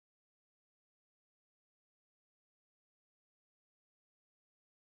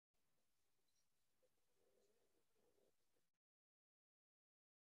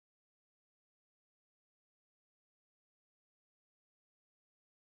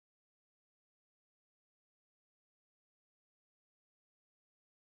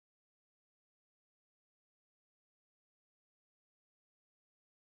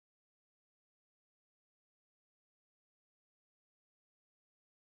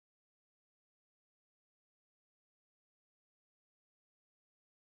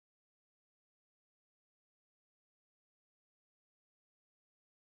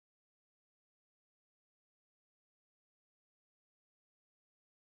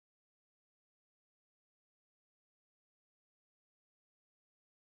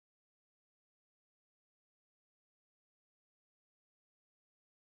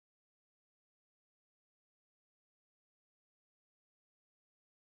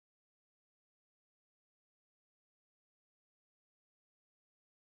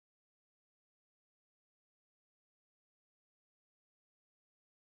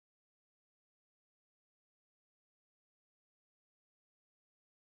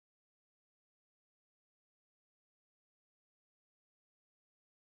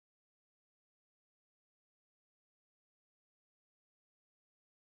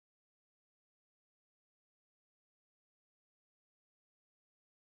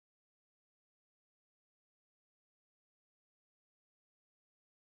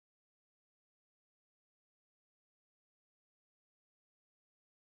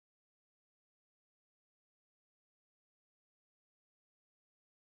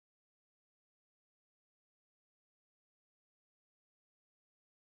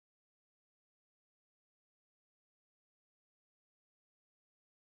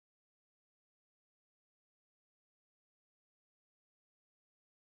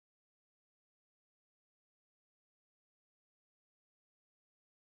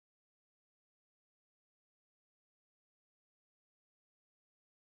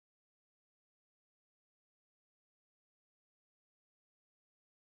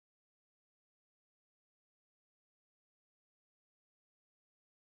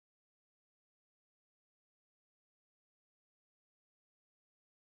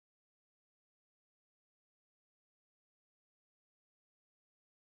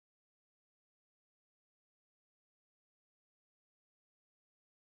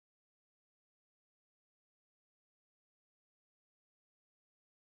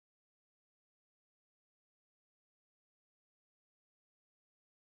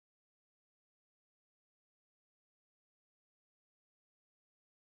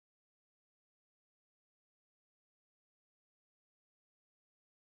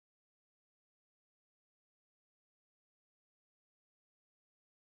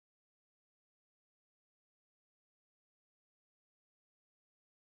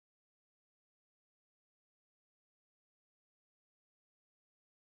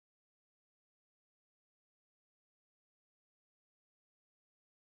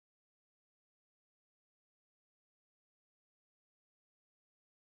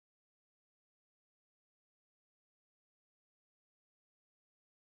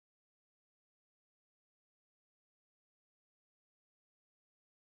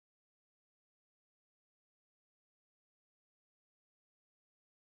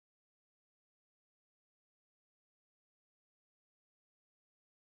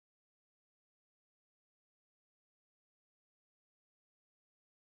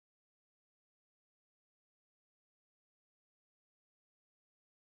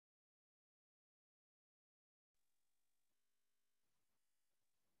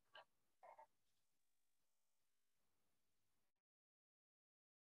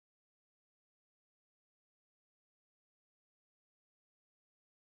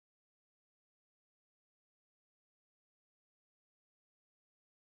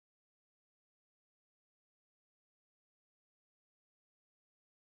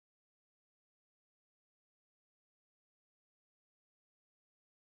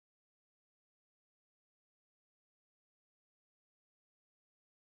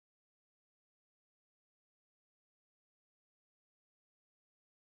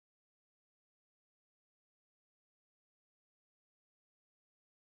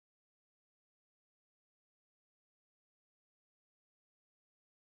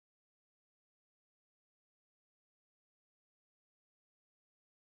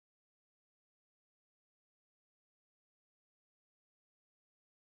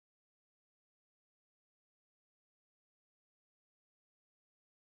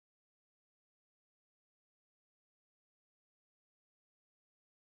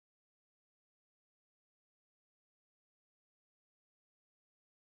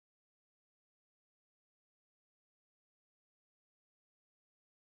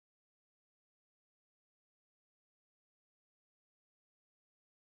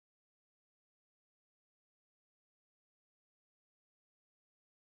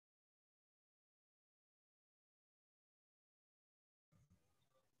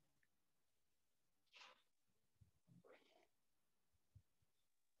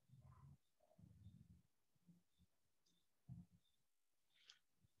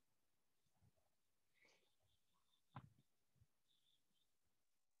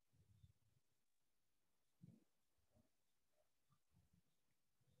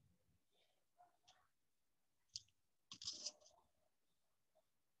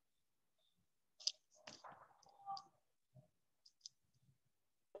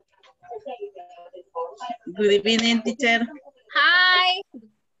Good evening, teacher. Hi.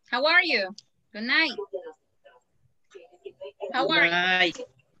 How are you? Good night. How are you? Bye.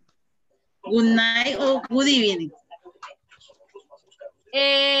 Good night or good evening?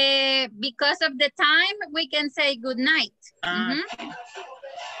 Because of the time, we can say good night.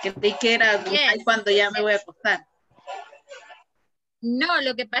 Creí que era good night cuando ya me voy a acostar. No,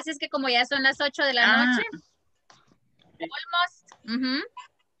 lo que pasa es que como ya son las 8 de la noche, almost.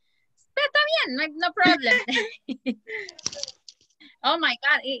 Pero está bien, no problem. Oh my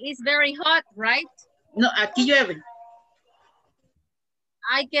God, it's very hot, right? No, aquí llueve.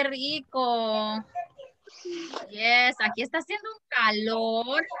 Ay, qué rico. Yes, aquí está haciendo un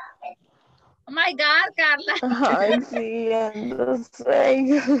calor. Oh my God, Carla. Ay, sí, ando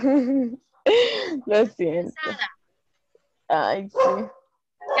sueño. Lo siento. Cansada. Ay, sí.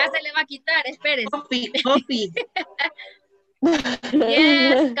 Ya se le va a quitar, espérese. Coffee.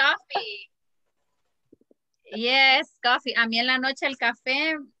 Yes, coffee. Yes, coffee. A mí en la noche el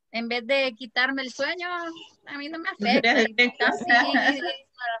café, en vez de quitarme el sueño, a mí no me afecta.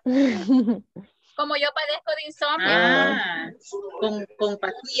 Como yo padezco de insomnio. Con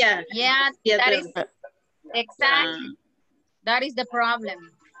pastillas. Yeah, exactly. That is the problem.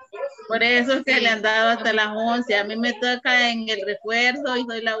 Por eso es que le han dado hasta las 11. A mí me toca en el refuerzo y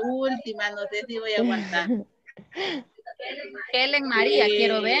soy la última. No sé si voy a aguantar. Helen María,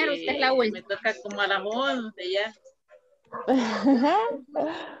 quiero ver, usted es la última. Me toca como a las 11 ya.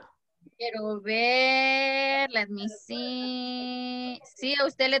 Quiero ver, let me see. Sí, a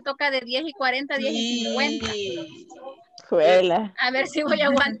usted le toca de 10:40 a 10:50. Juela. A ver si voy a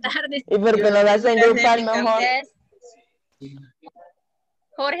aguantar. ¿Y por qué no vas a engrupar mejor?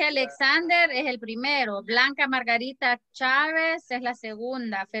 Jorge Alexander es el primero. Blanca Margarita Chávez es la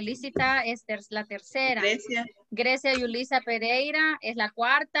segunda. Felicita Esther es la tercera. Grecia Yulisa Pereira es la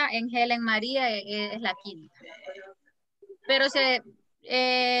cuarta. En Helen María es la quinta. Pero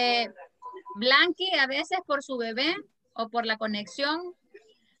Blanqui a veces por su bebé o por la conexión,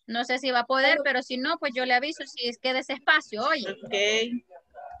 no sé si va a poder, pero si no, pues yo le aviso si es que despacio, oye. Ok.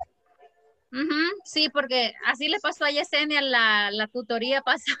 Sí, porque así le pasó a Yesenia la tutoría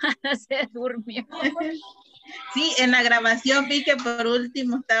pasada, se durmió. Sí, en la grabación vi que por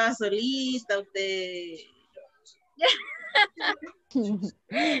último estaba solita usted.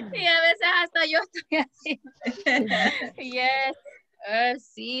 Y a veces hasta yo estoy así. Yes.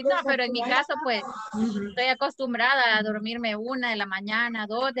 Sí, no, pero en mi caso, pues, estoy acostumbrada a dormirme 1 de la mañana,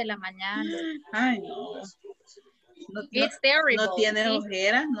 2 de la mañana. Ay, no. It's terrible. No tiene ¿sí?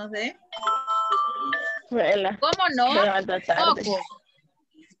 ojeras, no sé. ¿Cómo no? Poco.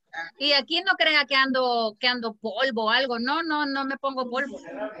 Y aquí no crea que ando polvo o algo. No me pongo polvo.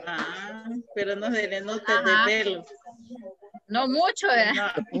 Pero no se le nota de pelo. No mucho, ¿eh?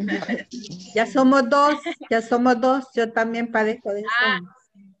 No. Ya somos dos. Yo también padezco de eso.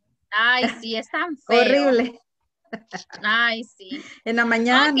 Ay, sí, es tan feo. Horrible. Ay, sí. En la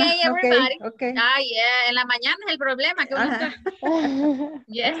mañana. Okay, everybody. Okay. Ay, en la mañana es el problema que uno está.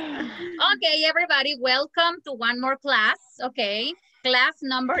 Yes. Okay, everybody, welcome to one more class. Okay, class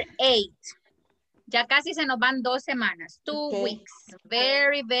number 8. Ya casi se nos van 2 semanas. 2 weeks.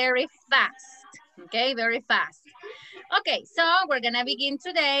 Very, very fast. Okay, very fast. Okay, so we're gonna begin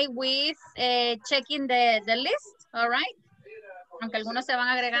today with checking the list. All right. Aunque algunos se van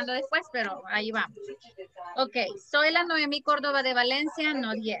agregando después, pero ahí vamos. Ok, soy la Noemí Córdoba de Valencia,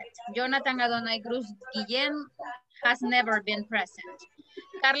 not yet. Jonathan Adonai Cruz Guillén has never been present.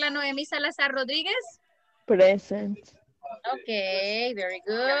 Carla Noemí Salazar Rodríguez. Present. Ok, very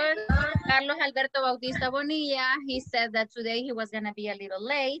good. Carlos Alberto Bautista Bonilla, he said that today he was going to be a little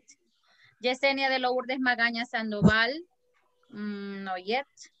late. Yesenia de Lourdes Magaña Sandoval, not yet.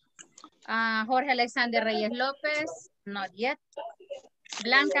 Jorge Alexander Reyes López, not yet.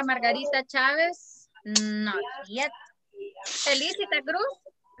 Blanca Margarita Chávez, not yet. Felicita Cruz.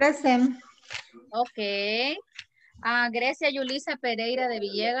 Present. Ok. Grecia Yulisa Pereira de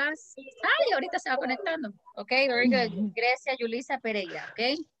Villegas. Ay, ahorita se va conectando. Ok, very good. Grecia Yulisa Pereira, ok.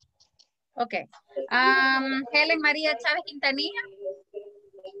 Ok. Helen María Chávez Quintanilla.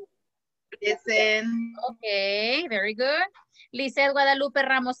 Present. Ok, very good. Lizeth Guadalupe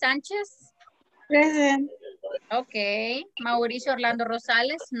Ramos Sánchez. Present. Ok. Mauricio Orlando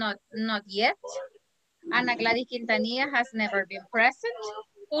Rosales, not yet. Ana Gladys Quintanilla has never been present.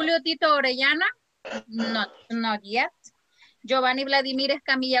 Julio Tito Orellana, not yet. Giovanni Vladimir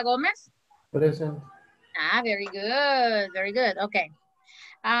Escamilla Gómez. Present. Very good, very good. Okay.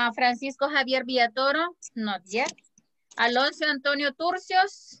 Francisco Javier Villatoro, not yet. Alonso Antonio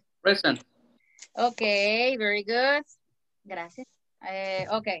Turcios. Present. Okay, very good. Gracias.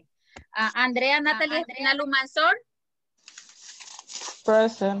 Okay. Andrea Natalie Espinal Humansor.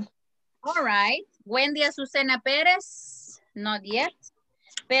 Present. All right. Wendy Azucena Pérez. Not yet.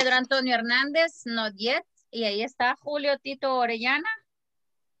 Pedro Antonio Hernández. Not yet. Y ahí está Julio Tito Orellana.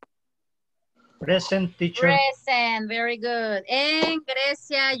 Present, teacher. Present, very good. And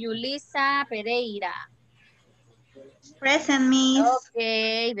Grecia Yulisa Pereira. Present, Miss.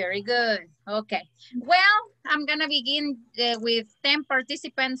 Okay, very good. Okay. Well, I'm going to begin with 10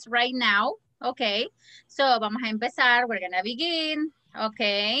 participants right now. Okay. So, vamos a empezar. We're going to begin.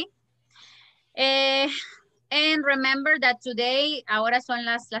 Okay. And remember that today, ahora son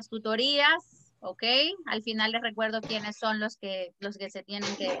las tutorías. Okay. Al final les recuerdo quiénes son los que se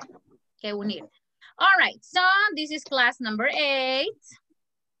tienen que unir. All right. So, this is class number 8.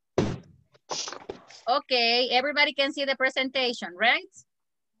 Okay, everybody can see the presentation, right?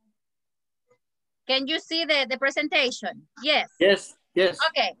 Can you see the presentation? Yes. Yes, yes.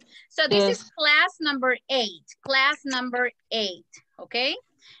 Okay, so this is class number 8. Class number 8, okay?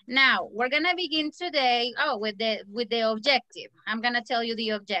 Now, we're gonna begin today, with the objective. I'm gonna tell you the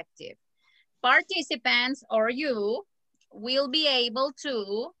objective. Participants, or you, will be able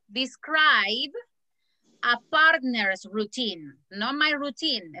to describe a partner's routine, not my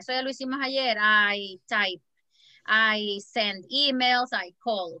routine. Eso ya lo hicimos ayer. I type, I send emails, I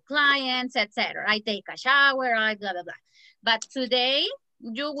call clients, etc. I take a shower, I blah, blah, blah. But today,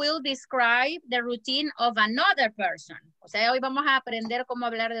 you will describe the routine of another person. O sea, hoy vamos a aprender cómo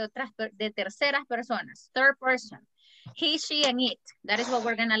hablar de terceras personas, third person. He, she, and it. That is what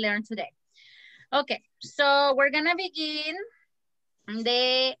we're going to learn today. Okay, so we're going to begin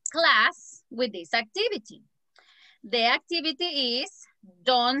the class with this activity. The activity is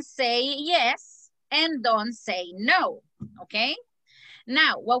don't say yes and don't say no, okay?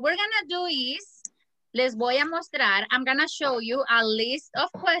 Now, what we're gonna do is, les voy a mostrar, I'm gonna show you a list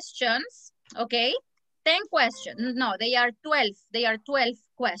of questions, okay? 10 questions, no, they are 12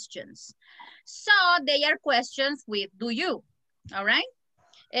 questions. So, they are questions with do you, all right?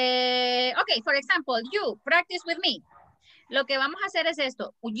 Okay, for example, you, practice with me. Lo que vamos a hacer es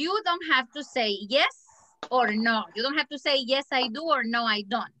esto. You don't have to say yes or no. You don't have to say yes, I do or no, I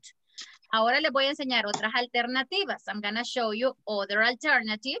don't. Ahora les voy a enseñar otras alternativas. I'm going to show you other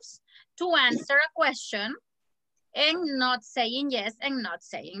alternatives to answer a question and not saying yes and not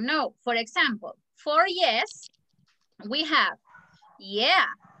saying no. For example, for yes, we have yeah.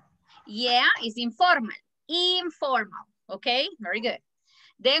 Yeah is informal. Informal. Okay, very good.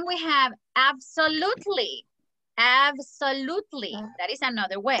 Then we have absolutely. Absolutely. That is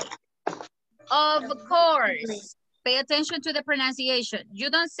another way. Of course. Pay attention to the pronunciation. You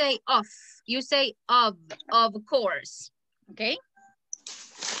don't say of. You say of course. Okay?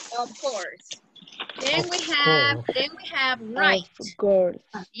 Of course. Then we have right. Of course.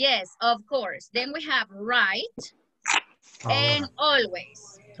 Yes, of course. Then we have right and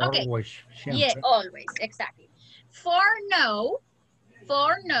always. Okay. Always. Yeah, always. Exactly. For no,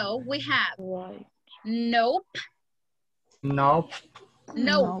 we have Right. nope. Nope.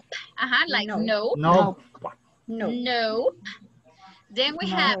 Nope. Like no. Nope. Nope. Then we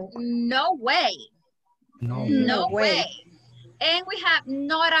have no way. No way. And we have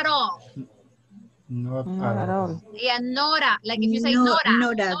not at all. Not at all. Yeah, nora. Like if you say nora.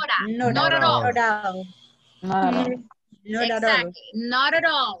 Not at all. Not at all. Exactly. Not at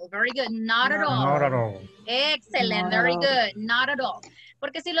all. Very good. Not at all. Not at all. Excellent. Very good. Not at all.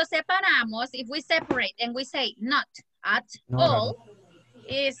 Porque si lo separamos, if we separate and we say not at all,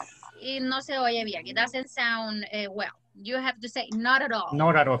 no se oye bien. It doesn't sound well. You have to say not at all.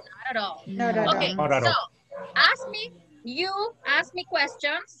 Not at all. Not at all. Not at all. Okay, Not at so all. you ask me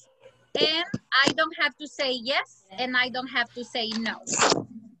questions and I don't have to say yes and I don't have to say no.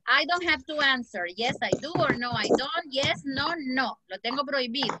 I don't have to answer yes I do or no I don't, yes, no, no. Lo tengo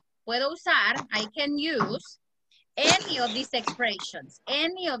prohibido. Puedo usar, I can use any of these expressions.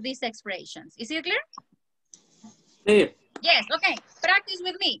 Any of these expressions. Is it clear? Clear. Yes, okay. Practice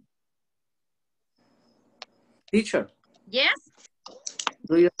with me. Teacher, Yes?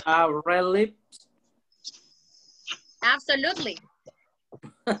 do you have red lips? Absolutely.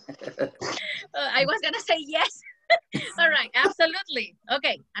 I was going to say yes. All right, absolutely.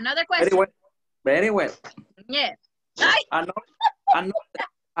 Okay, another question. Very well. Very well. Yes. Another.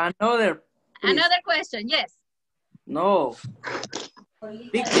 Another question, yes. No.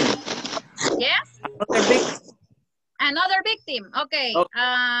 Victim. Yes? Another victim. Another victim. Okay.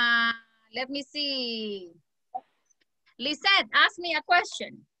 Okay. Let me see. Lisette, ask me a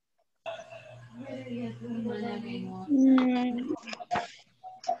question.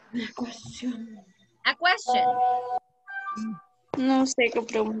 A question. No sé qué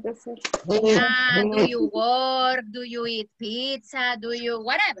pregunta hacer. Do you work? Do you eat pizza? Do you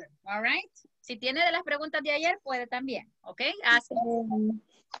whatever? All right. Si tiene de las preguntas de ayer, puede también. ¿Ok? Ask.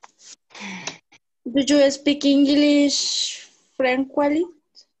 Do you speak English frequently?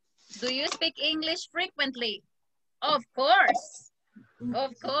 Do you speak English frequently? Of course.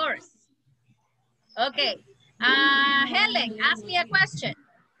 Of course. Okay. Helen, ask me a question.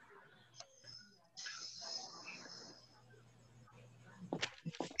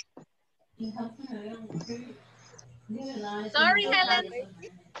 Sorry, Helen.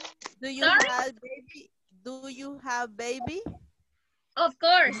 Do you Sorry? have baby? Do you have baby? Of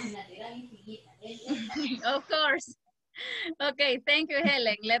course. Of course. Okay, thank you,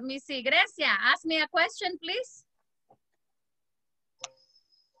 Helen. Let me see. Grecia, ask me a question, please.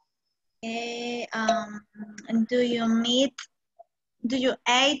 Do you eat meat? Do you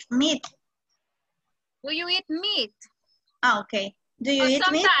eat meat? Ah, okay. Do you eat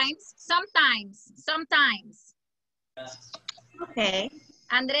meat? Sometimes. Okay.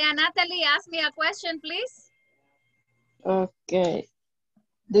 Andrea Natalie, ask me a question, please. Okay.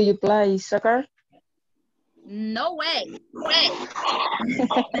 Do you play soccer? No way.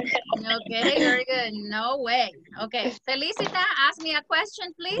 Okay, very good. No way. Okay. Felicita, ask me a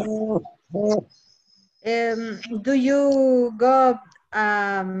question, please. Do you go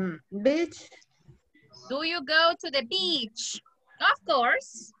beach? Do you go to the beach? Of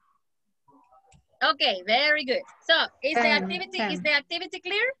course. Okay, very good. So, is the activity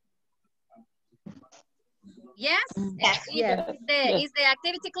clear? Yes? Yes. Is the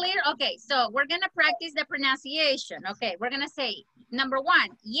activity clear? Okay, so we're going to practice the pronunciation. Okay, we're going to say, number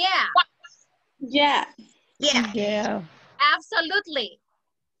 1, yeah. Yeah. Absolutely.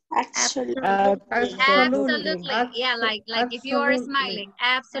 Actually. Absolutely. Yeah, like if you are smiling.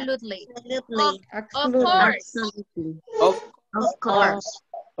 Absolutely. Of course. Of course.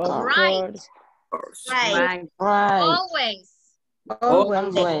 Right. Always.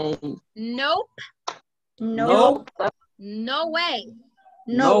 Nope. No. No way.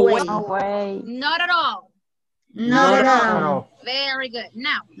 No way. Not at all. Not at all. Very good.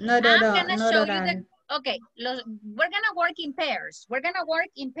 Now, Not I'm at all. going to Not show at you all. the, okay, we're going to work in pairs. We're going to work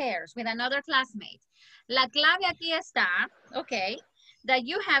in pairs with another classmate. La clave aquí está, okay, that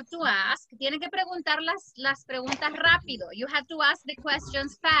you have to ask, tienen que preguntar las preguntas rápido. You have to ask the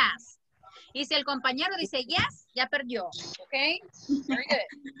questions fast. Y si el compañero dice yes, ya perdió, okay? Very good.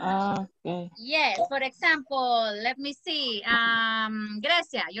 Okay. Yes, for example, let me see.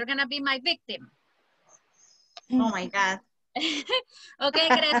 Grecia, you're going to be my victim. Oh my God. Okay,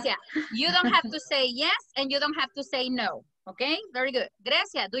 Grecia, you don't have to say yes and you don't have to say no. Okay, very good.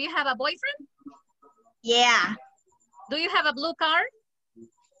 Grecia, do you have a boyfriend? Yeah. Do you have a blue card?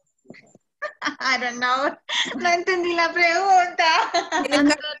 I don't know. No entendí la pregunta.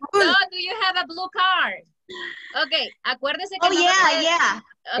 No, do you have a blue card? Okay, acuérdese que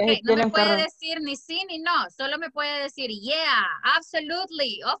Okay, no me puede decir ni sí ni no. Solo me puede decir yeah,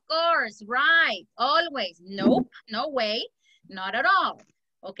 absolutely, of course, right, always, nope, no way, not at all.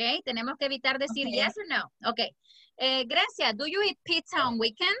 Okay, tenemos que evitar decir yes or no. Okay, Grecia, do you eat pizza on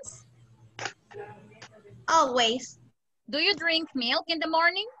weekends? Always. Do you drink milk in the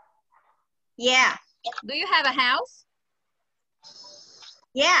morning? Yeah. Do you have a house?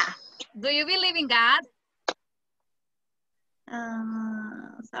 Yeah. Do you believe in God?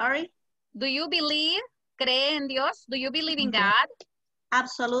 Sorry? Do you believe? ¿Cree en Dios? Do you believe in God?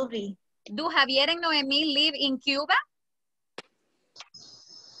 Absolutely. Do Javier and Noemi live in Cuba?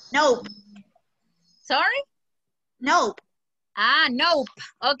 Nope. Sorry? Nope. Ah, nope.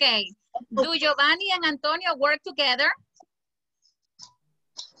 Okay. Do Giovanni and Antonio work together?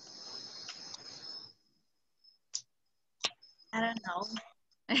 I don't know.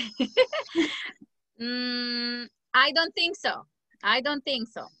 I don't think so. I don't think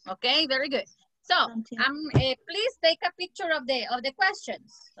so. Okay, very good. So, please take a picture of the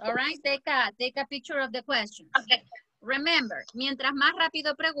questions. All right, take a picture of the questions. Okay. Remember, mientras más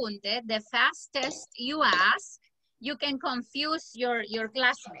rápido pregunte, the fastest you ask, you can confuse your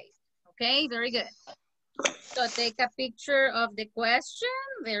classmate. Okay, very good. So take a picture of the question.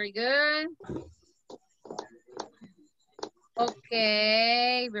 Very good.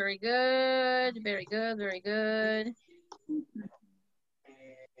 Okay, very good, very good, very good.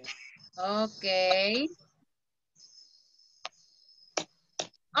 Okay.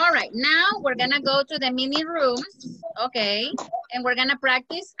 All right, now we're gonna go to the mini rooms, okay, and we're gonna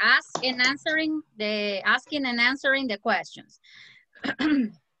practice asking and answering the questions.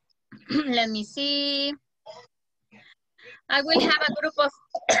 Let me see. I will have a group of,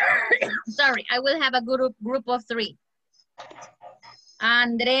 sorry, I will have a group of 3.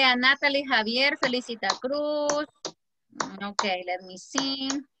 Andrea, Natalie, Javier, Felicita Cruz. Okay, let me see.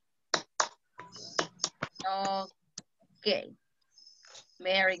 Okay,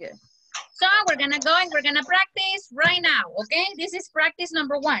 very good. So we're gonna go and we're gonna practice right now, okay? This is practice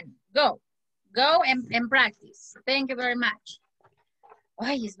number 1. Go and practice. Thank you very much. Oh,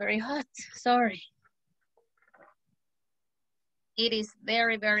 it's very hot, sorry. It is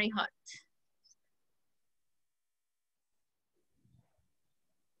very, very hot.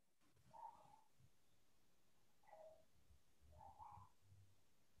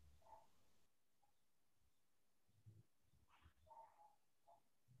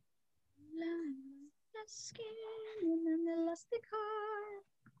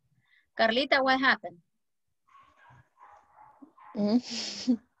 Carlita, what happened?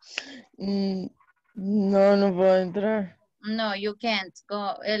 No puedo entrar. No, you can't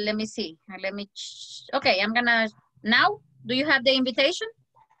go. Let me see. Okay, I'm gonna, now, do you have the invitation?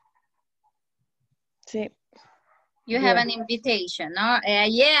 Sí. You have an invitation, no?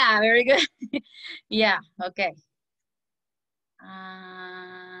 Yeah, very good. Yeah, okay.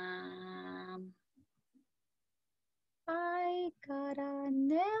 I got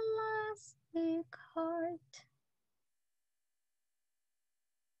an elastic heart.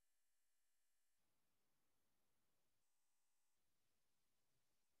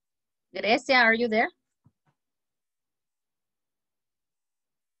 Grecia, are you there?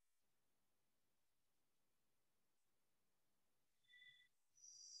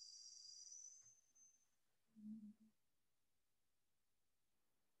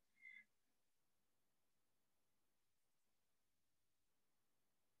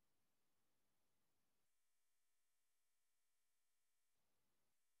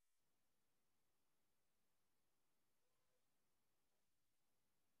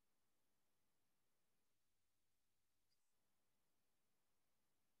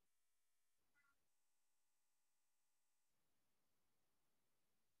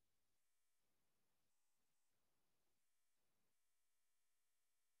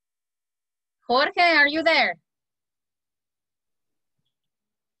 Jorge, are you there?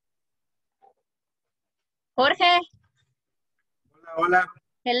 Jorge. Hola.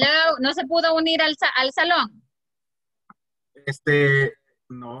 Hello, ¿no se pudo unir al salón?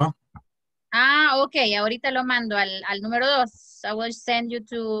 No. Ah, ok, ahorita lo mando al número 2. I will send you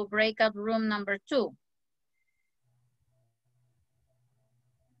to breakout room number 2.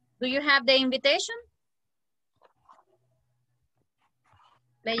 Do you have the invitation?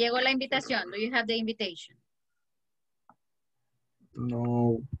 ¿Le llegó la invitación? Do you have the invitation?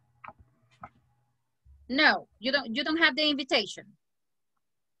 No. No, you don't have the invitation.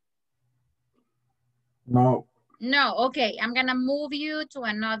 No. No, okay, I'm gonna move you to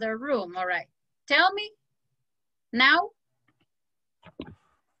another room, all right. Tell me, now?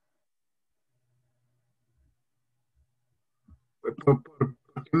 ¿Por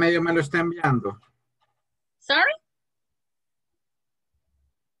qué medio me lo está enviando? Sorry?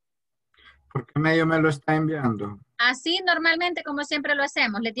 ¿Por qué medio me lo está enviando? Así normalmente, como siempre lo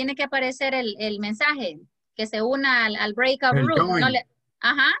hacemos, le tiene que aparecer el mensaje que se una al breakout El room. join. No le,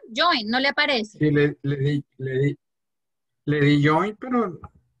 ajá, join, no le aparece. Sí, le di join, pero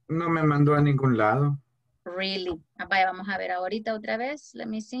no me mandó a ningún lado. Really. Vaya, vamos a ver ahorita otra vez. Let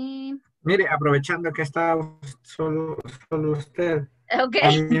me see. Mire, aprovechando que está solo usted. Okay.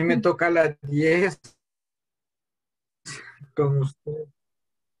 A mí me toca a las 10 con usted.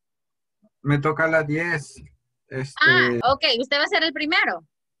 Me toca a las 10. Ok. ¿Usted va a ser el primero?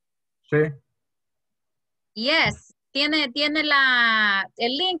 Sí. Yes. ¿Tiene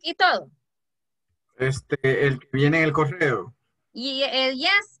el link y todo? El que viene en el correo. Y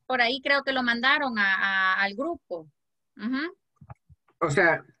yes, por ahí creo que lo mandaron al grupo. O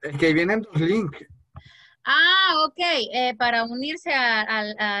sea, es que vienen 2 links. Ok. Para unirse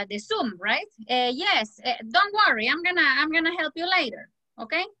a the Zoom, right? Yes. Don't worry. I'm gonna help you later.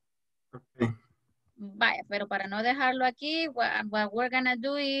 Okay? Okay. Vaya, pero para no dejarlo aquí, what we're gonna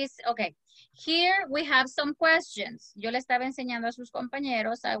do is, okay, here we have some questions. Yo le estaba enseñando a sus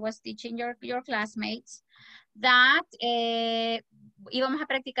compañeros, I was teaching your classmates, that íbamos a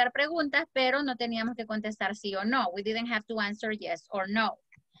practicar preguntas, pero no teníamos que contestar sí o no. We didn't have to answer yes or no.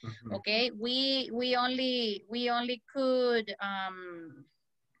 Okay, we only could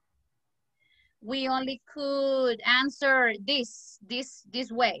answer this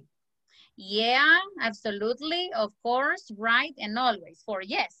way. Yeah, absolutely, of course, right, and always. For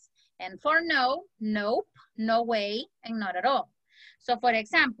yes, and for no, nope, no way, and not at all. So for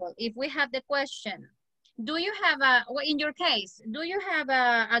example, if we have the question, do you have in your case, do you have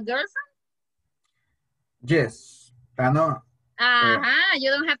a girlfriend? Yes. No. You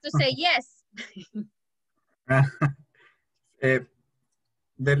don't have to say yes.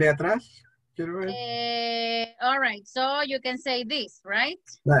 Dele atrás. Quiero ver. All right, so you can say this, right?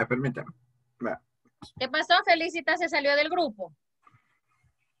 Vale, permítame. Vale. ¿Qué pasó? Felicita se salió del grupo.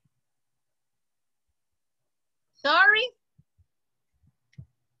 Sorry.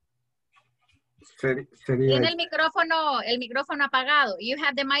 Sería Tiene el micrófono apagado. You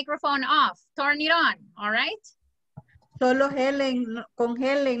have the microphone off. Turn it on, all right? Solo Helen, con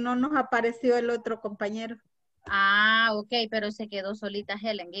Helen no nos apareció el otro compañero. Ok, pero se quedó solita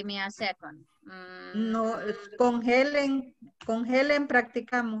Helen. Give me a second. No, con Helen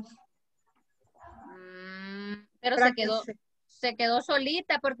practicamos. Pero se quedó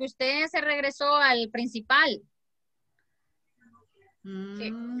solita porque usted se regresó al principal.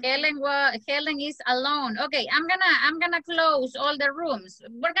 Helen is alone. Okay, I'm gonna close all the rooms.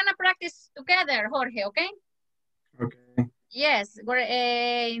 We're gonna practice together, Jorge, okay? Okay. Yes, we're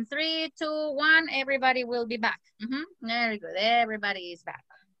in 3, 2, 1, everybody will be back. Very good, everybody is back.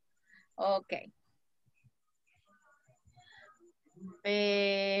 Okay.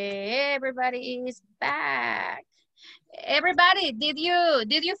 Everybody is back. Everybody, did you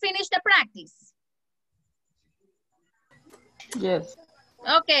finish the practice? Yes.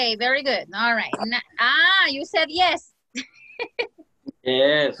 Okay, very good. All right. You said yes.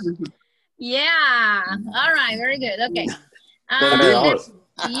 Yes. Yeah. All right, very good. Okay.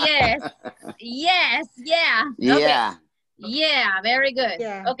 Yes. Yes. Yeah. Yeah. Okay. Yeah, very good.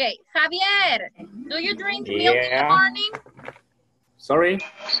 Yeah. Okay. Javier, do you drink milk in the morning? Sorry?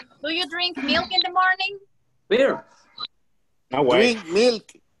 Do you drink milk in the morning? Beer. No way.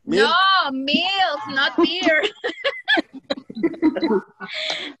 Drink milk. No, milk, not beer.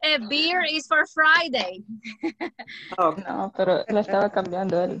 Beer is for Friday. No, pero lo estaba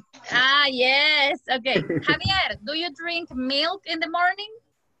cambiando él. Yes. Okay. Javier, do you drink milk in the morning?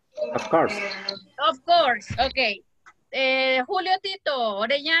 Of course. Of course. Okay. Julio Tito,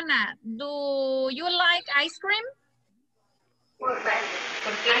 Orellana, do you like ice cream?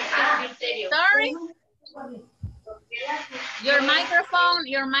 Sorry? Your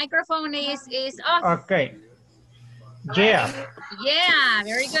microphone is off. Okay. Yeah. Yeah,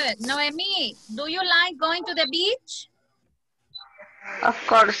 very good. Noemi, do you like going to the beach? Of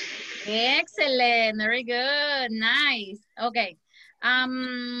course. Excellent, very good, nice. Okay.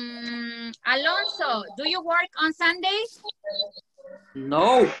 Alonso, do you work on Sunday?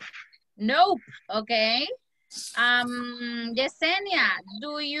 No. Nope. Okay. Yesenia,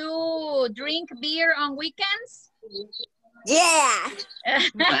 do you drink beer on weekends? Yeah.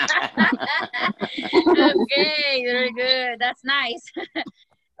 Okay, very good. That's nice.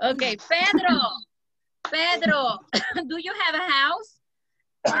 Okay, Pedro, do you have a house?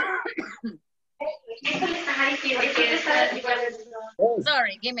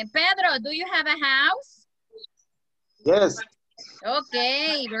 Sorry, give me. Pedro, do you have a house? Yes.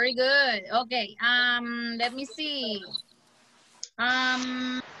 Okay, very good. Okay, let me see.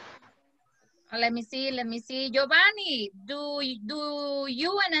 Let me see. Giovanni, do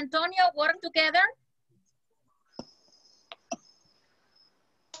you and Antonio work together?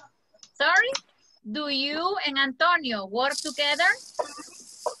 Sorry? Do you and Antonio work together?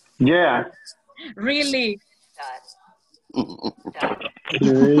 Yeah. Really?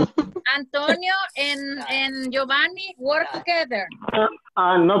 Antonio and Giovanni work together? No.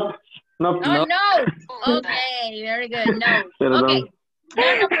 Oh, no. Okay, very good. No. Okay.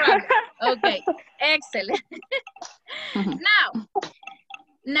 No problem. Okay, excellent.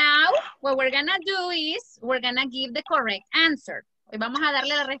 Now, what we're gonna do is we're gonna give the correct answer. Hoy vamos a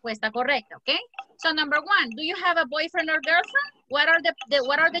darle la respuesta correcta, okay? So number 1, do you have a boyfriend or girlfriend? What are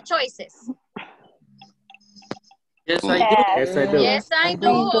the choices? Yes, I do. Yes, I do. Yes, I do.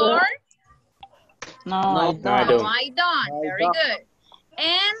 Or No, I don't. no, I don't. Very good.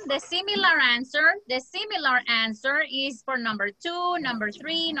 And the similar answer is for number 2, number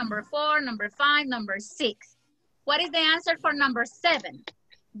 3, number 4, number 5, number 6. What is the answer for number 7?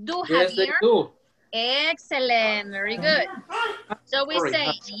 Do Yes, Javier? I do. Excellent, very good. So we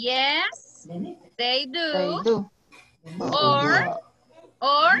say yes, they do. They do.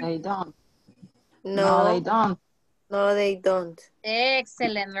 Or They don't. No, they don't. no, they don't.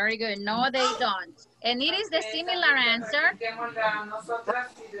 Excellent, very good. No, they don't. And it is the similar answer.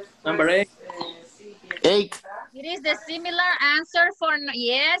 Number 8. 8. It is the similar answer for,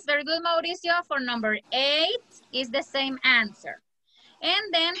 yes, very good, Mauricio. For number 8 is the same answer.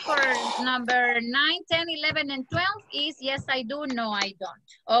 And then for number 9, 10, 11, and 12 is yes, I do, no, I don't.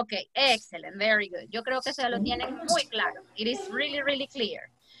 Okay, excellent, very good. Yo creo que se lo tienen muy claro. It is really, really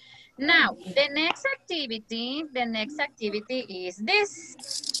clear. Now, the next activity is this.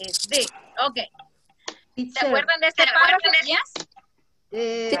 Okay. ¿Se acuerdan de este párrafo? Yes.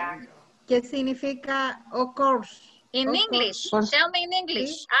 ¿Qué significa occurs? In English. Tell me in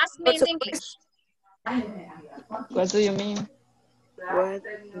English. Ask me in English. What do you mean?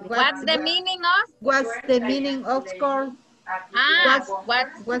 What's the meaning of? What's the meaning of course?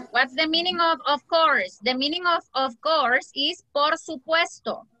 What's the meaning of course? The meaning of course is por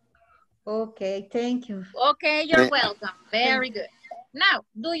supuesto. Okay, thank you. Okay, you're welcome. Very good. Now,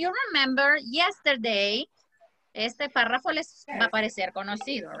 do you remember yesterday? Este párrafo les va a parecer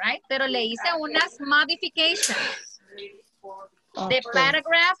conocido, right? Pero le hice unas modifications. The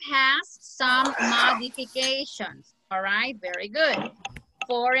paragraph has some modifications. All right, very good.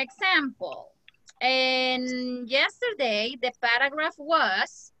 For example, yesterday, the paragraph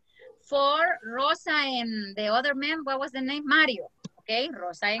was for Rosa and the other man, what was the name? Mario. Okay,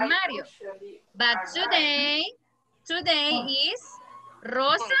 Rosa and Mario. But today is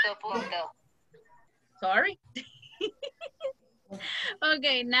Rosa. Sorry.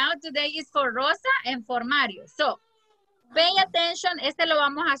 Okay, now today is for Rosa and for Mario. So, pay attention, este lo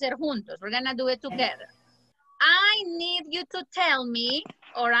vamos a hacer juntos. We're gonna do it together. I need you to tell me,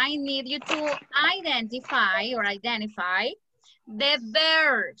 or I need you to identify the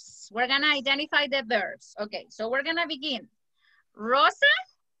verbs. We're gonna identify the verbs. Okay, so we're gonna begin. Rosa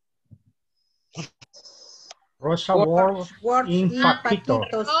works in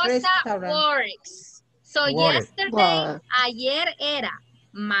Paquitos. Rosa works. So yesterday, ayer era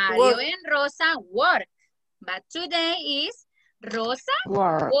Mario and Rosa work. But today is Rosa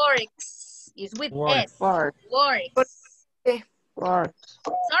works. Is with S. Works.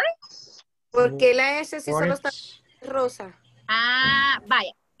 Sorry? Porque la S sí solo está Rosa. Ah,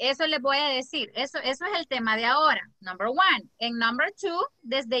 vaya. Eso les voy a decir. Eso es el tema de ahora. Number one. En number two,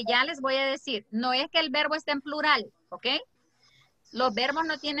 desde ya les voy a decir. No es que el verbo esté en plural. ¿Ok? Los verbos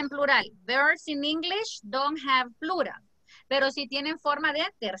no tienen plural. Verbs in English don't have plural. Pero sí tienen forma de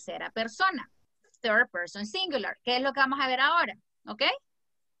tercera persona. Third person singular. ¿Qué es lo que vamos a ver ahora? ¿Ok?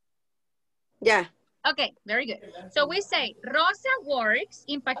 Ya. Okay, very good. So we say, Rosa works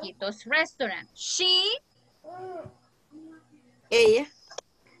in Paquito's restaurant. Ella.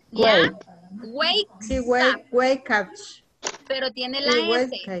 Yeah, wakes up. Wake up. Pero tiene la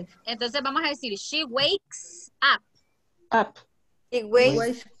S. Entonces vamos a decir, she wakes up. She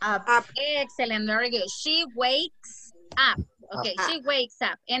wakes up. Excellent, very good. She wakes up. Okay, she wakes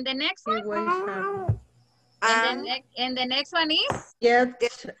up. And the next one? And the next one is?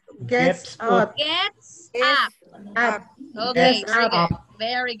 Gets up. Gets up. Okay,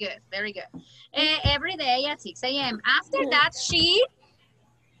 very good. Very good. Every day at 6 a.m. After that, she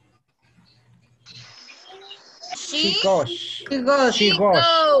goes.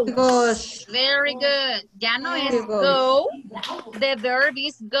 Very good. Ya no es go. The verb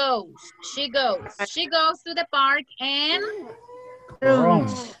is goes. She goes. She goes to the park and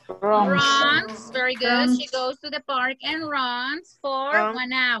runs. Very good. She goes to the park and runs for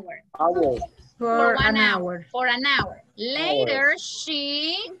 1 hour. For an hour. Later,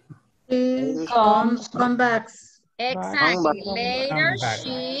 she comes back. Exactly. Later,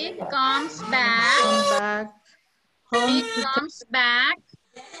 she comes back. She comes back.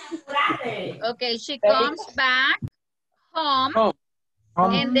 Okay, she comes back home.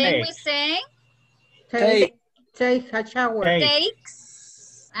 And then we say take a shower.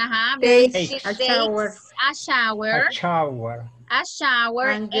 Takes a shower.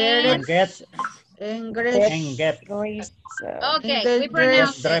 And gets. Okay, we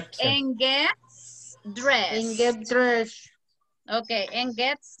pronounce it. And gets dressed. Okay, and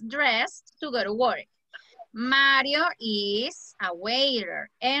gets dressed to go to work. Mario is a waiter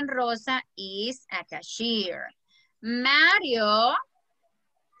and Rosa is a cashier. Mario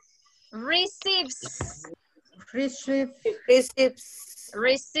receives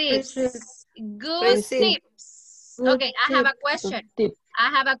good tips. Okay, I have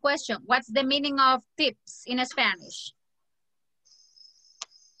a question. What's the meaning of tips in Spanish?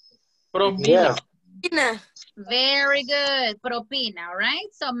 Propina. Very good. Propina, all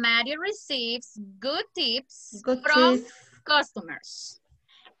right? So Mario receives good tips from customers.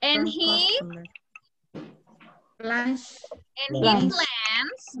 And he plans,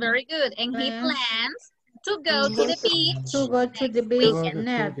 very good. And he plans to go to the beach.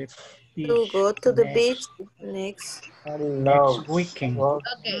 Next weekend.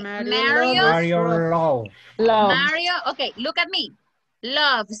 Okay. Mario, okay, look at me.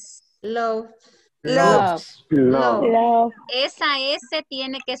 Loves. Esa S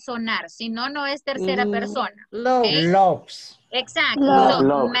tiene que sonar, si no, no es tercera persona. Okay? Loves. Exactly. Love. So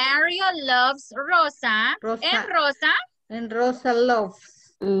Love. Mario loves Rosa. Rosa. And Rosa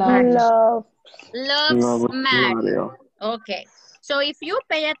loves. Love. Loves Mario. Mario. Okay. So if you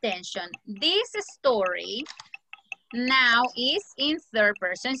pay attention, this story now is in third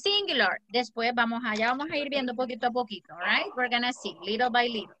person singular. Después vamos a ir viendo poquito a poquito, all right? We're gonna see little by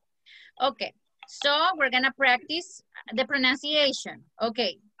little. Okay, so we're gonna practice the pronunciation.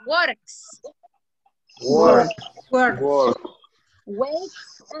 Okay, works. Work. Work. Work.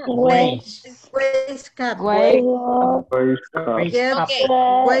 Wakes up. Waste. Wake up. Wake up. Get, Okay,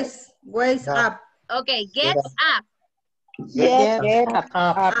 wake up. okay, gets up. Get Up.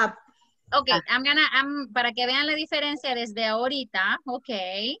 Up. Okay, para que vean la diferencia desde ahorita,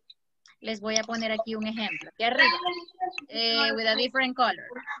 okay, les voy a poner aquí un ejemplo. Aquí arriba, with a different color.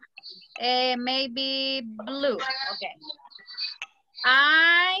 Maybe blue, okay.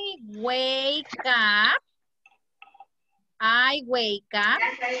 I wake up.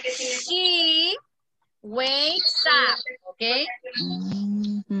 She wakes up, okay?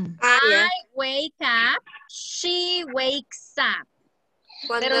 I wake up. She wakes up.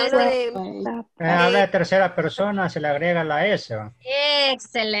 Cuando Pero hablo de... Habla de tercera persona, se le agrega la S.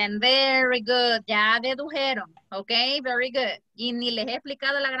 Excellent, very good. Ya dedujeron, ok, very good. Y ni les he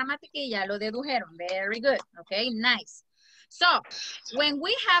explicado la gramática y ya lo dedujeron, very good, ok, nice. So, when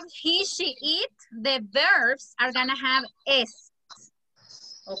we have he, she, it, the verbs are gonna have S,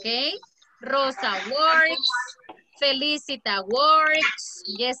 ok? Rosa works, Felicita works,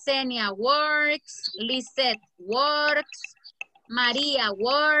 Yesenia works, Lisette works, Maria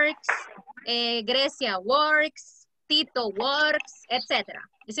works, Grecia works, Tito works, etc.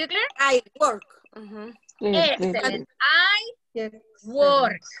 Is it clear? I work. Excellent. I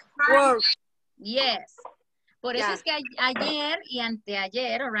work. Work. Yes. Por eso es que ayer y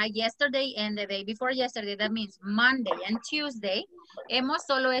anteayer, all right, yesterday and the day before yesterday, that means Monday and Tuesday, hemos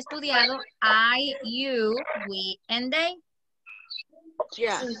solo estudiado I, you, we, and they.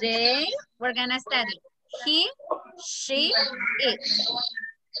 Yeah. Today, we're gonna study he, she, it.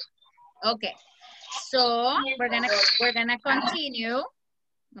 Okay. So we're gonna continue.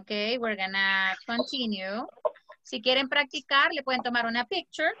 Okay, we're gonna continue. Si quieren practicar, le pueden tomar una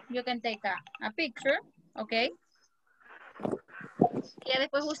picture. You can take a picture. Okay. Y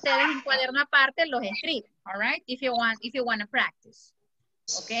después ustedes en cuaderno aparte los escriben. All right. If you want to practice.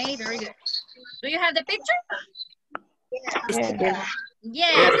 Okay. Very good. Do you have the picture?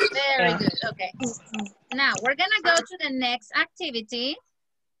 Yes, very good. Okay. Now, we're going to go to the next activity.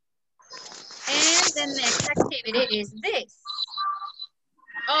 And the next activity is this.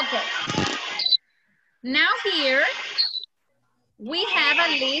 Okay. Now here, we have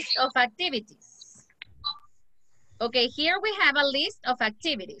a list of activities. Okay, here we have a list of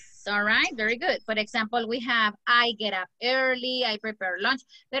activities. All right, very good. For example, we have I get up early, I prepare lunch.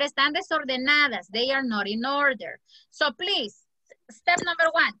 Pero están desordenadas. They are not in order. So please, step number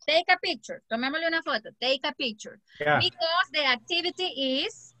 1, take a picture. Tomémosle una foto. Take a picture. Yeah. Because the activity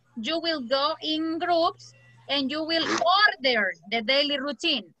is, you will go in groups and you will order the daily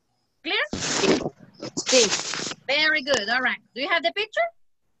routine. Clear? Sí. Very good. All right. Do you have the picture?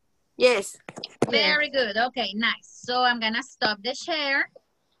 Yes. Very good. Okay, nice. So I'm going to stop the share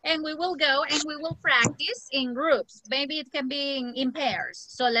and we will go and we will practice in groups. Maybe it can be in pairs.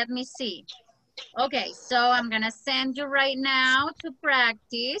 So let me see. Okay, so I'm going to send you right now to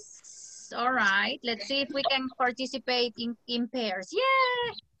practice. All right, let's see if we can participate in pairs.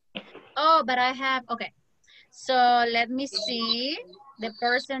 Yeah. Oh, but I have, okay. So let me see the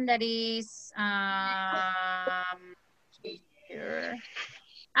person that is here.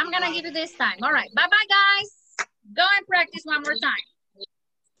 I'm going to give you this time. All right, bye-bye, guys. Go and practice one more time.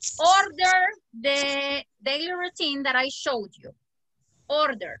 Order the daily routine that I showed you.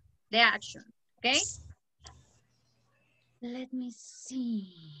 Order the action, okay? Let me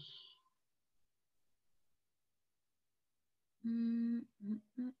see.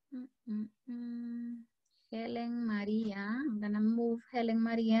 Helen Maria. I'm going to move Helen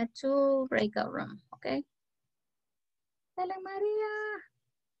Maria to breakout room, okay? Helen Maria.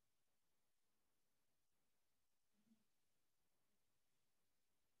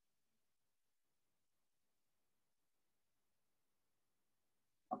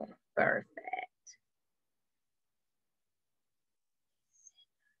 Okay, perfect.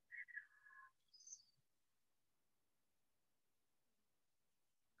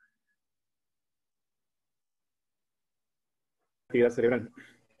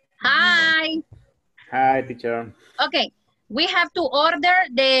 Hi. Hi, teacher. Okay, we have to order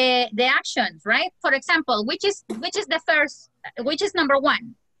the actions, right? For example, which is the first, which is number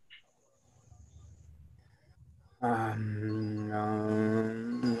 1? I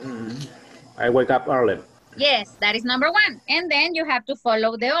wake up early. Yes, that is number 1. And then you have to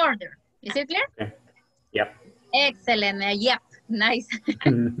follow the order. Is it clear? Okay. Yep. Excellent. Yep. Nice.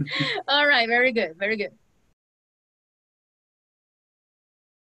 All right. Very good. Very good.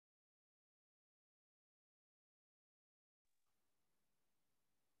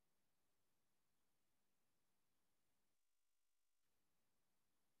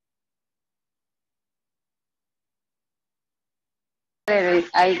 Pero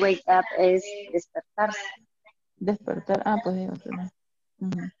I wake up es despertarse. Despertar, pues digo primero.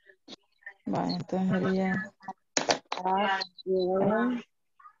 Vale, entonces sería luego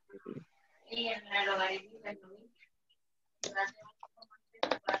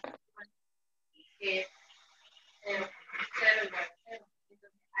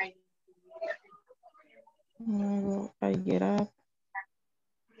I get up.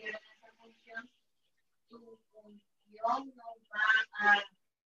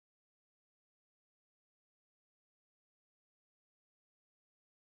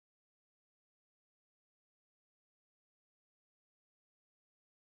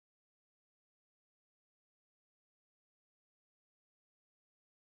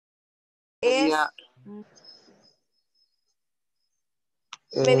 Es,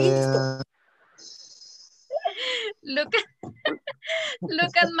 me visto. Look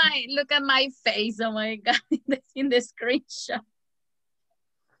at my face. Oh my God, in the screenshot.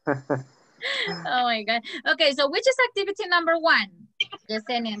 Oh my God. Okay, so which is activity number 1?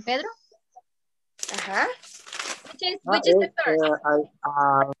 Yesenia and Pedro? Ajá. Which is the first?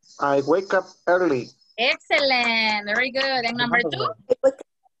 I wake up early. Excellent. Very good. And number 2?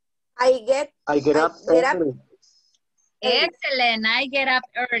 I get up early. Excellent. I get up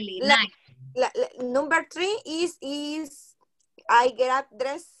early. Nice. Number 3 is I get up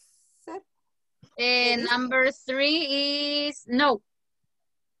dressed. Number 3 is no.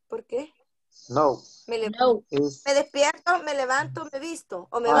 ¿Por qué? No. No. Me despierto, me levanto, me visto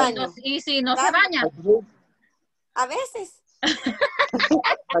o me baño. Y si no se baña. A veces.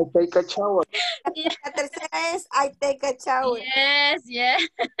 I take a shower. La tercera es I take a shower. Yes.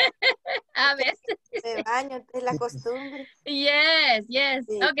 A veces. Me baño, es la costumbre. Yes.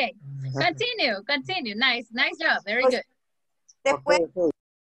 Sí. Okay. Continue. Nice job. Very good. Después. Okay.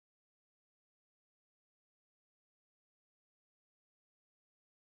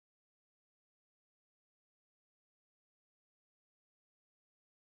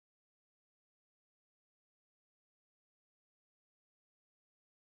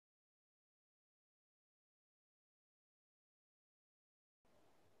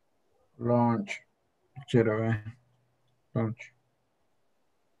 Lunch. Quiero ver. Lunch.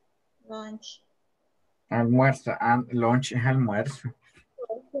 Almuerzo. Lunch es almuerzo.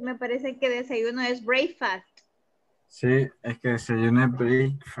 Me parece que desayuno es breakfast. Sí, es que desayuno es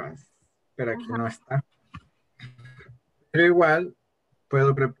breakfast. Pero aquí no está. Pero igual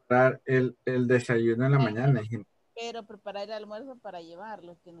puedo preparar el desayuno en la mañana. Pero preparar el almuerzo para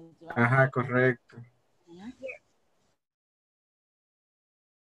llevarlo. Que nos llevamos. Ajá, correcto.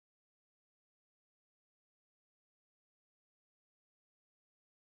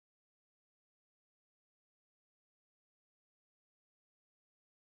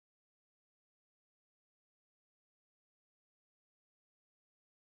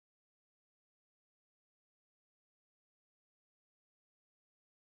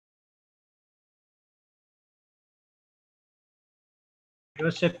 Yo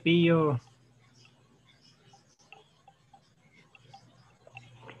cepillo.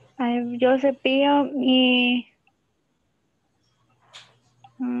 Yo cepillo y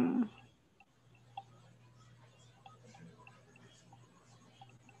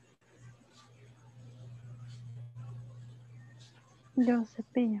yo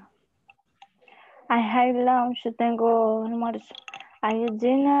cepillo. I have lunch, tengo almuerzo. I have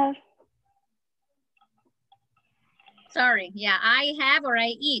dinner. Sorry. Yeah, I have or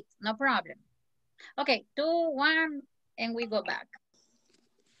I eat. No problem. Okay, 2, 1, and we go back.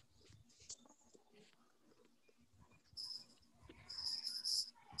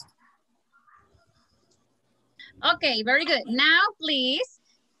 Okay, very good. Now, please,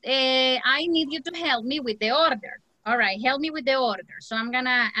 I need you to help me with the order. All right, help me with the order. So I'm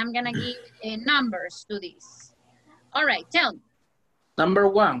gonna give numbers to this. All right, tell me. Number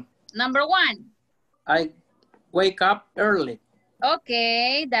 1. Number 1. I wake up early.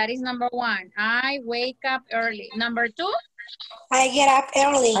 Okay, that is number 1. I wake up early. Number 2. I get up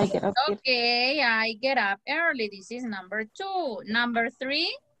early. Okay, I get up early. This is number 2. Number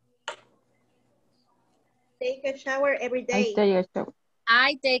 3. Take a shower every day. I take a shower.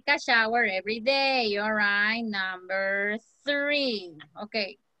 I take a shower every day. All right, number 3.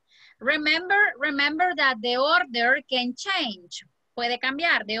 Okay. Remember that the order can change. Puede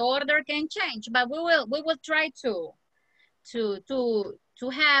cambiar. The order can change, but we will try to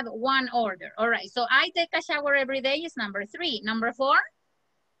have one order. All right. So I take a shower every day is number 3. Number 4.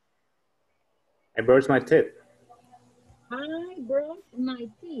 I brush my teeth. I brush my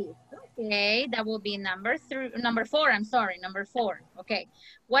teeth. Okay, that will be number 4. I'm sorry, number 4. Okay.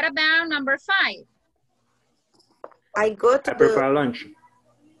 What about number 5? I go to I prepare lunch.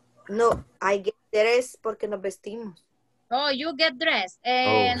 No, I get dressed porque nos vestimos. Oh, you get dressed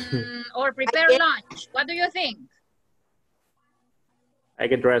and or prepare lunch. What do you think? I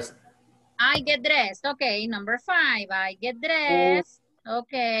get dressed. I get dressed. Okay, number 5. I get dressed.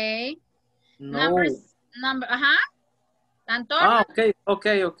 Okay. No. Number Antonio?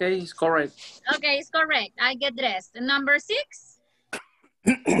 Okay, it's correct. Okay, it's correct. I get dressed. Number 6?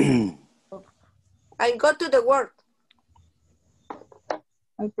 I go to the work.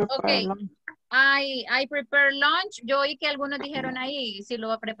 Okay. I prepare lunch. Yo oí que algunos dijeron ahí, si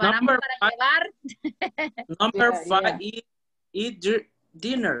lo preparamos para llevar. Number 5, eat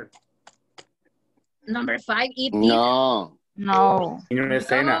dinner. Number 5, eat dinner. No.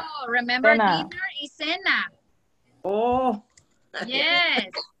 Cena. Oh, remember dinner is cena. Oh. Yes.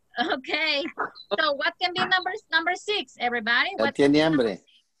 Okay. So what can be number 6, everybody? Ya tiene hambre.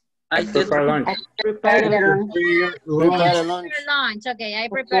 I prepare lunch. Prepare lunch. Okay, I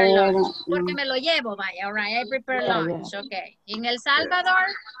prepare lunch. Porque me lo llevo, vaya. All right, I prepare lunch. Okay. In El Salvador,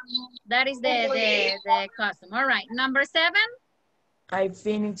 that is the custom. All right. Number 7. I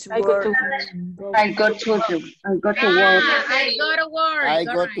finish work. I go to work. I go to work. I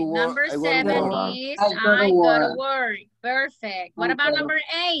go to work. Number 7 is I go to work. Perfect. What about number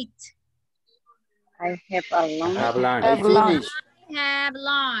 8? I have a lunch. Have lunch. I finish. I have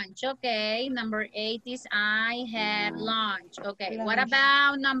lunch. Okay. Number 8 is I have lunch. Okay. What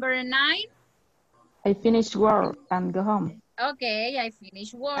about number 9? I finish work and go home. Okay. I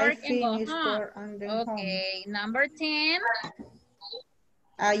finish work and go home. Okay. Number 10.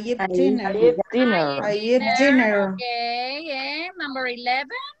 I eat dinner. I eat dinner. Okay. And number 11.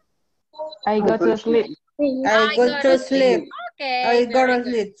 I go to sleep. I go to sleep. Okay. I go to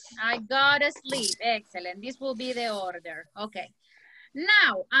sleep. I go to sleep. Excellent. This will be the order. Okay.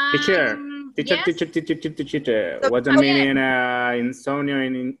 Now, Teacher. yes? What's the meaning insomnia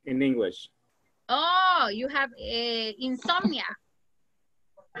in English? Oh, you have insomnia.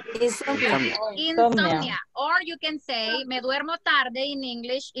 Insomnia. Or you can say, me duermo tarde in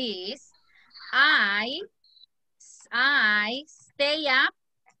English is, I stay up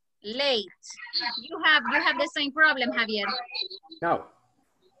late. You have the same problem, Javier. No.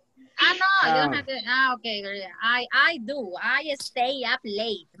 No, you don't have to. Okay. I do. I stay up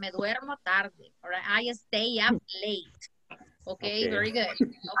late. Me duermo tarde. All right. I stay up late. Okay, very good.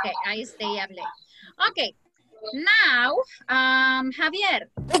 Okay, I stay up late. Okay. Now, Javier.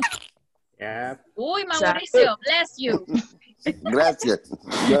 Yeah. Uy, Mauricio, bless you. Gracias.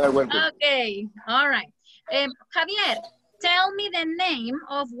 You're welcome. Okay. All right. Javier, tell me the name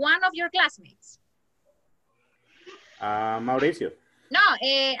of one of your classmates. Mauricio. No,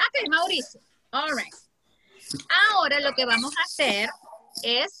 okay, Mauricio. All right. Ahora lo que vamos a hacer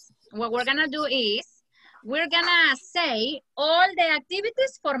es, what we're gonna do is, we're gonna say all the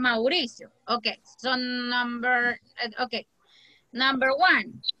activities for Mauricio. Okay, so number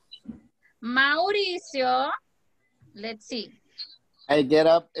 1. Mauricio, let's see. I get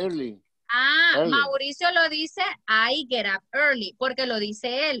up early. Early. Mauricio lo dice, I get up early, porque lo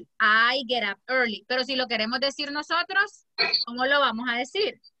dice él, I get up early. Pero si lo queremos decir nosotros, ¿cómo lo vamos a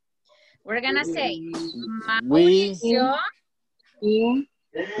decir? We're gonna say, Mauricio.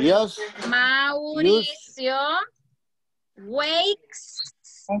 Yes. Mauricio wakes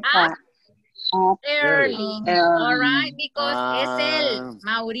up early. All right, because es él.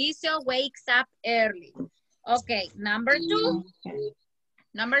 Mauricio wakes up early. Okay, number 2.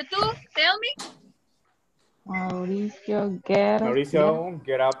 Number 2, tell me. Mauricio get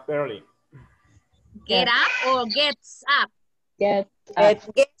up early. Get up or gets up? Get up.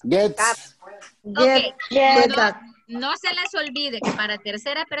 Okay. Get up. No se les olvide que para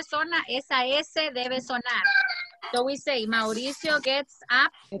tercera persona esa S debe sonar. So we say Mauricio gets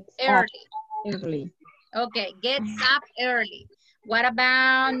up early. Okay, gets up early. What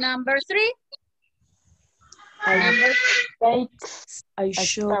about number 3? I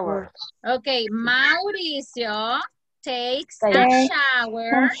shower. Okay, Mauricio takes a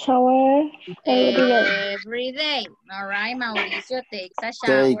shower every day. All right, Mauricio takes a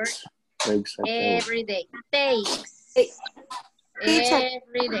shower every day. Takes.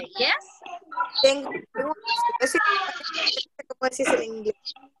 Every day, yes? Tengo, eso ¿cómo decís en inglés?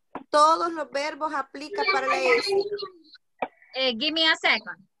 Todos los verbos aplican para la S. Give me a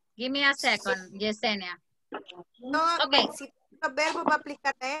second. Give me a second, Yesenia. No, Okay. si los verbos va a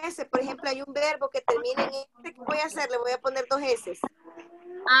aplicar la S, por ejemplo, hay un verbo que termina en S, ¿qué voy a hacer? Le voy a poner 2 S.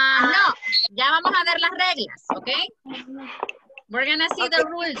 No, ya vamos a ver las reglas, ¿ok? We're gonna see the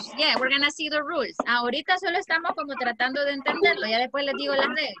rules. Yeah, we're gonna see the rules. Ahorita solo estamos como tratando de entenderlo. Ya después les digo las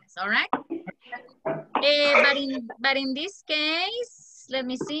reglas, all right? But in this case, let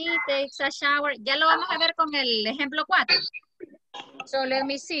me see, takes a shower. Ya lo vamos a ver con el ejemplo 4. So let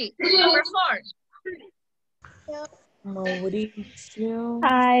me see. Number 4. Mauricio.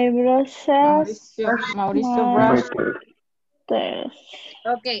 I brushes. Mauricio brush.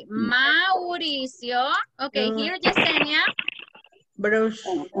 Okay, Mauricio. Okay, here Yesenia. Brush.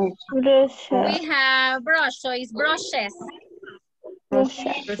 We have brush, so it's brushes.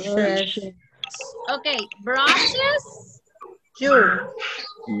 Brushes. Okay, brushes. Your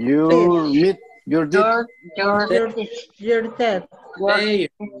teeth.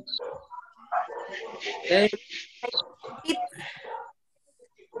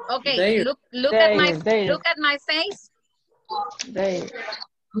 Okay, There. look at my face.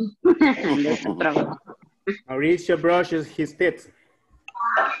 Mauricio brushes his teeth.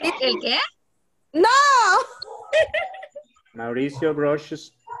 ¿El qué? No. Mauricio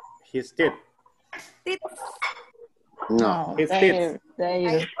brushes his teeth. No. His teeth.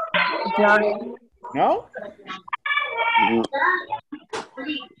 No?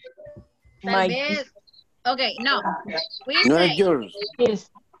 Tal vez. Okay, no. We No say. es yours. Uy.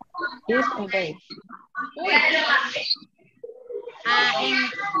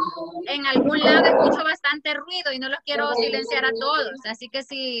 En algún lado escucho bastante ruido y no los quiero silenciar a todos. Así que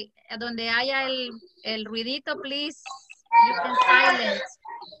si donde haya el ruidito, please, you can silence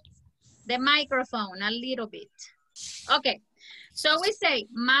the microphone a little bit. Okay, so we say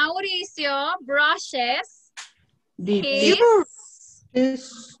Mauricio brushes his teeth.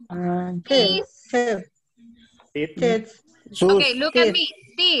 Okay, look at me.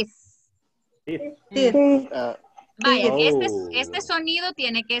 Teeth. Vaya, este sonido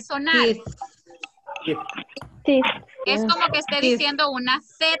tiene que sonar. Es como que esté diciendo una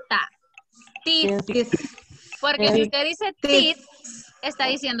Z. Teeth. Porque si usted dice teeth, está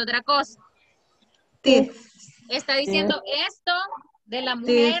diciendo otra cosa. Está diciendo esto de la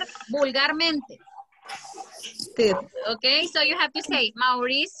mujer vulgarmente. Okay, so you have to say,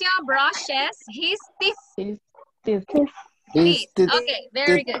 Mauricio brushes his teeth. Teeth. Okay,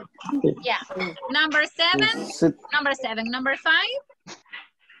 very good. Yeah. Number 7. Number 5.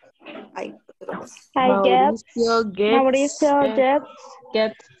 Mauricio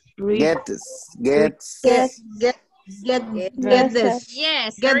gets this.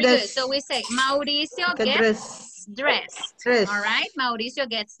 Yes, very good. So we say Mauricio gets dressed. All right, Mauricio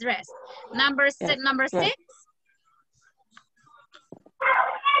gets dressed. Number 6.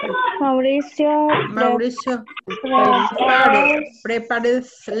 Mauricio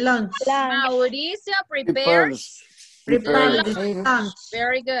prepares lunch. Mauricio prepares lunch.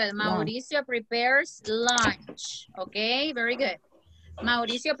 Very good. Mauricio prepares lunch. Okay, very good.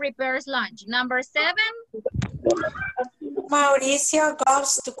 Mauricio prepares lunch. Number 7. Mauricio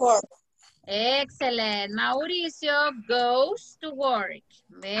goes to work. Excellent. Mauricio goes to work.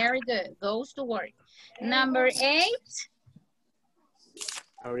 Very good. Goes to work. Number 8.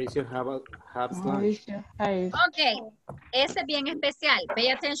 Mauricio has lunch. Okay. Este es bien especial. Pay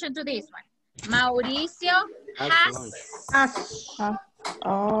attention to this one. Mauricio has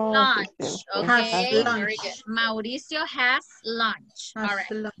lunch. Okay, very good. Mauricio has lunch. All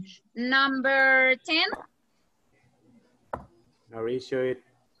right. Number 10. Mauricio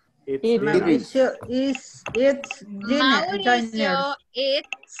eats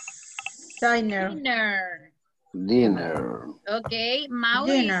dinner. Okay,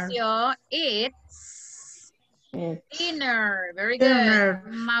 Mauricio eats dinner. Very good.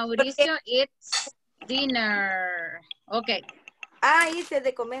 Mauricio eats dinner. Okay. Hice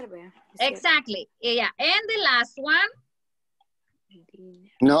de comer, vea. Exactly. Yeah. And the last one.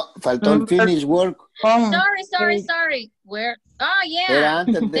 No, faltó el finish work. Sorry. Where? Oh, yeah.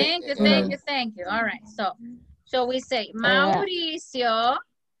 Thank you. All right. So we say Mauricio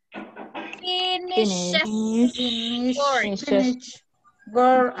finishes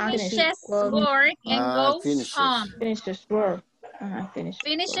work and goes home. Finishes work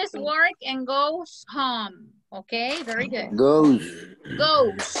and goes home. Okay, very good. Goes.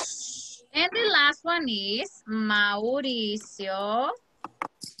 And the last one is Mauricio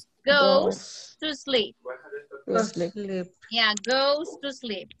Goes to sleep. To sleep. Yeah, goes to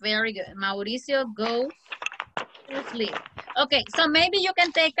sleep. Very good. Mauricio goes to sleep. Okay, so maybe you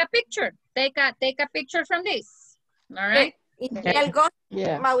can take a picture. Take a picture from this. All right. Y al go,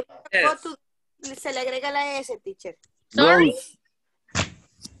 Yeah. Mauricio, go to, se le agrega la S, teacher. Sorry. Goes.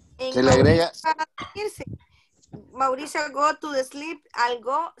 En Se le agrega. Mauricio go to the sleep, al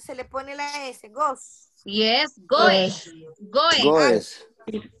go se le pone la S, goes. Yes, goes. Goes. Goes.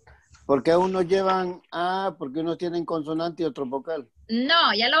 ¿Por qué unos llevan A? ¿Por qué unos tienen consonante y otro vocal?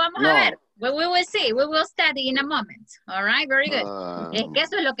 No, ya lo vamos a ver. We will see. We will study in a moment. All right, very good. Es que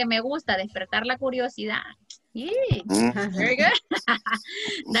eso es lo que me gusta, despertar la curiosidad. Yeah. Very good.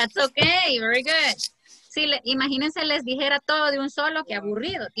 That's okay. Very good. Sí, imagínense, les dijera todo de un solo, que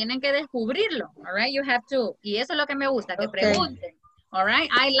aburrido. Tienen que descubrirlo. All right, you have to. Y eso es lo que me gusta, que pregunten. All right,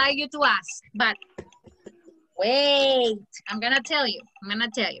 I like you to ask, but wait, I'm going to tell you.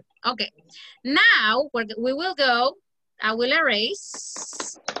 Okay, now we will go, I will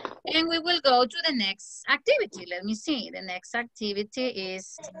erase, and we will go to the next activity. Let me see. The next activity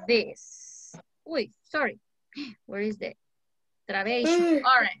is this. Wait, sorry. Where is the trabation?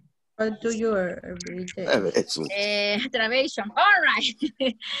 All right. What do you every day? Trabation. All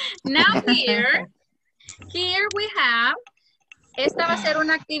right. Now here we have, esta va a ser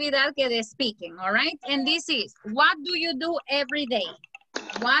una actividad que de speaking, all right? And this is, what do you do every day?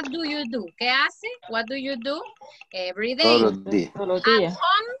 What do you do? ¿Qué hace? What do you do every day? Todos los días. At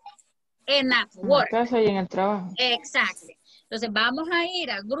home and at work. En la casa y en el trabajo. Exactly. Entonces vamos a ir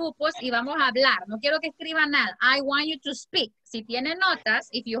a grupos y vamos a hablar. No quiero que escriban nada. I want you to speak. Si tienen notas,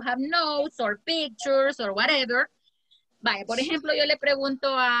 if you have notes or pictures or whatever. Vaya, por ejemplo, yo le pregunto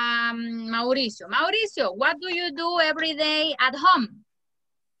a Mauricio. Mauricio, what do you do every day at home?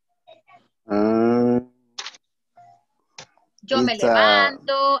 Yo me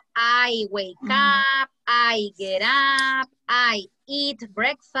levanto, I wake up, I get up, I eat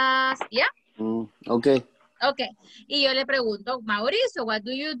breakfast, ¿ya? Okay. Okay, y yo le pregunto, Mauricio, what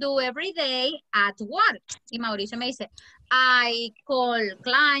do you do every day at work? Y Mauricio me dice, I call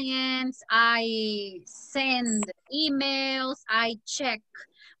clients, I send emails, I check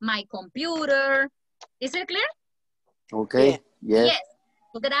my computer. Is it clear? Okay, yes.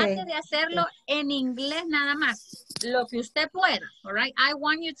 Trate de hacerlo en inglés nada más, lo que usted pueda, all right? I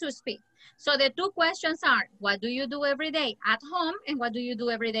want you to speak. So the two questions are, what do you do every day at home and what do you do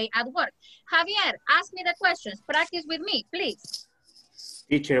every day at work? Javier, ask me the questions. Practice with me, please.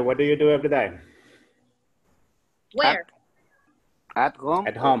 Teacher, what do you do every day? Where? At home?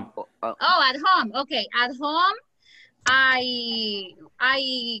 At home. Oh, at home. Okay, at home, I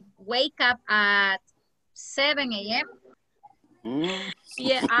wake up at 7 a.m.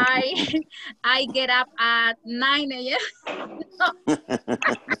 Yeah, I get up at 9 a.m.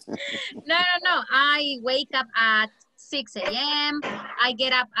 No. I wake up at 6 a.m. I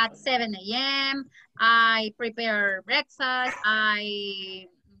get up at 7 a.m. I prepare breakfast. I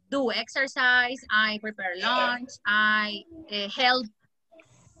do exercise. I prepare lunch. I help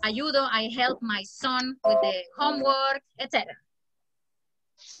my son with the homework, etc.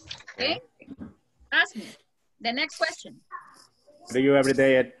 Okay? Ask me. The next question. What do you every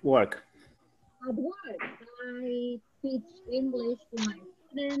day at work? At work, I teach English to my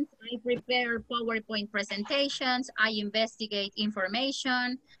students. I prepare PowerPoint presentations. I investigate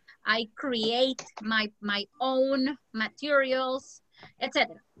information. I create my own materials,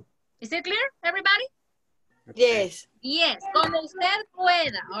 etc. Is it clear, everybody? Yes. Yes, como usted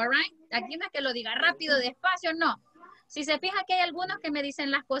pueda, all right? Aquí no es que lo diga rápido, despacio, no. Si se fija que hay algunos que me dicen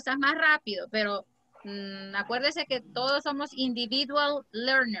las cosas más rápido, pero acuérdese que todos somos individual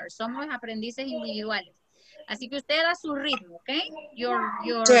learners, somos aprendices individuales. Así que usted a su ritmo, ¿ok? Your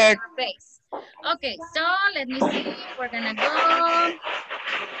pace. Okay, so let me see. We're gonna go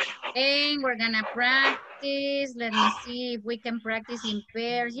and we're gonna practice. Let me see if we can practice in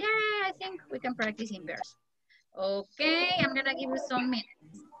pairs. Yeah, I think we can practice in pairs. Okay, I'm gonna give you some minutes.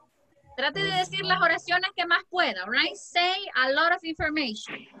 Trate de decir las oraciones que más pueda, right? Say a lot of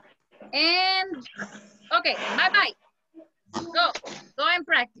information. And, okay, bye-bye. Go and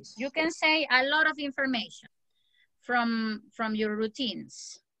practice. You can say a lot of information from your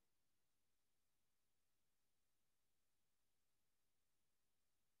routines.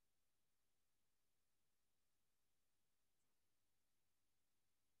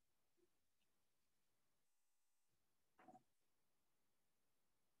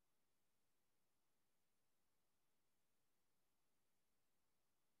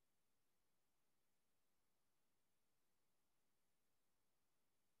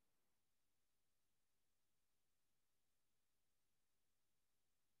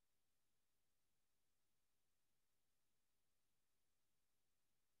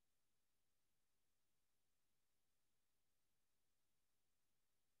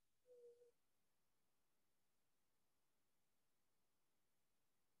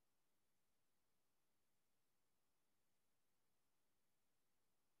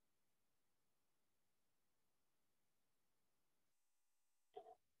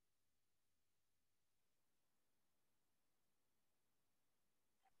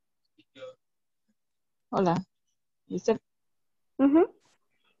 Hola. Lisa, Mm-hmm.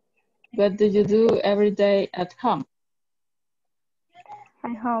 what do you do every day at home?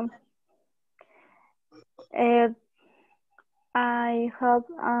 At home. I have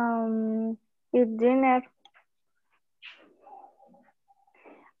eat dinner.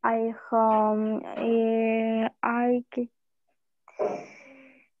 I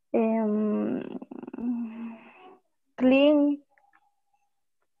clean.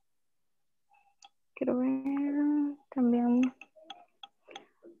 Quiero ver también.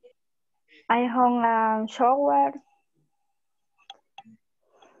 I home shower.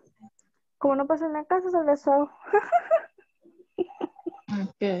 Como no pasa en la casa, solo eso.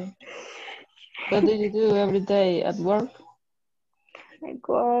 Okay. What do you do every day at work? I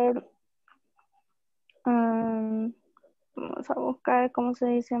go, vamos a buscar cómo se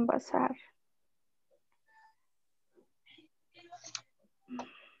dice envasar.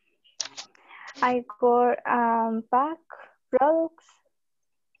 I go pack products.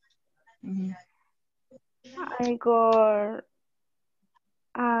 Mhm. I go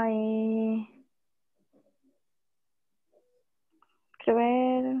quiero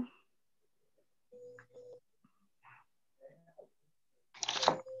ver.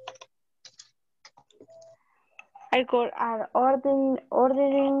 I go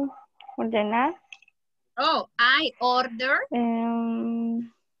ordenar. Oh, I order.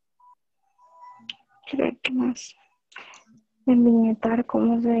 Quiero ver qué más. Enviñetar,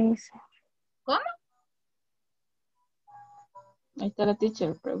 ¿cómo se dice? ¿Cómo? Ahí está la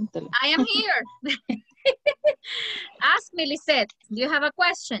teacher, pregúntale. I am here. Ask me, Lisette. Do you have a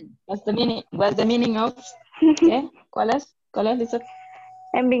question? What's the meaning of? ¿Qué? ¿Cuál es, Lisette?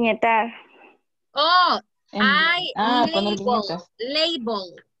 Enviñetar. Oh, poner viñetas.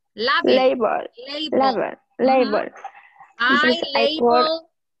 label. Label.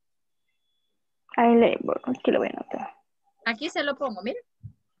 I label. Aquí lo voy a anotar. Aquí se lo pongo, mira.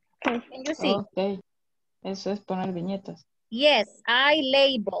 Okay. Can you see? Okay. Eso es poner viñetas. Yes, I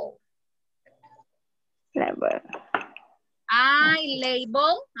label. Label. I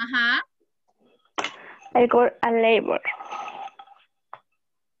label. Ajá. I got a label.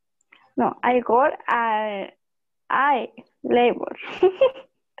 No, I got I label.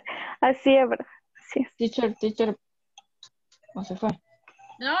 Así es, ¿verdad? Sí. Teacher. ¿Cómo se fue?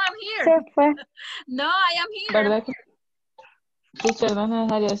 No, I'm here. Se fue. No, I am here. ¿Verdad que teacher no es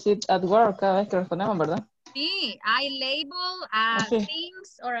necesario decir at work cada vez que respondemos, verdad? Sí, I label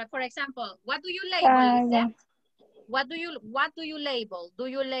things, or for example, what do you label? Yeah. What do you label? Do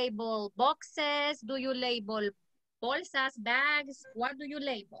you label boxes? Do you label bolsas, bags? What do you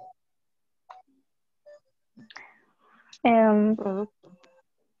label?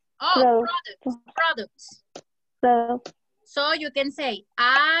 Oh, products. So you can say,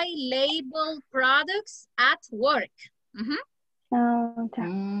 I label products at work.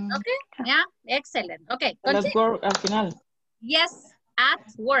 Okay, yeah, excellent. Okay, At work al final. Yes, at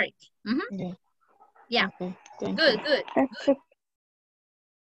work. Yeah, okay, good.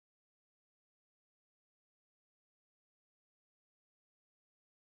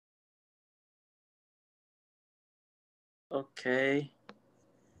 Ok.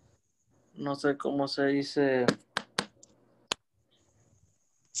 No sé cómo se dice.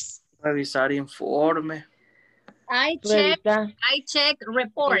 Revisar informe. I check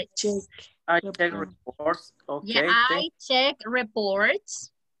reports. I check reports. Okay. Yeah, I check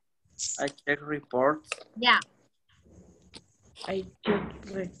reports. I check reports. Yeah. I check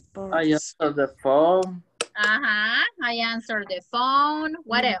reports. I answer the phone. I answer the phone.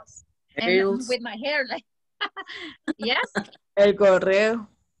 What else? And with my hair, like, yes. El correo.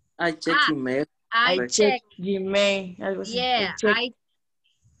 I check email. I check Gmail. Algo así. Yeah,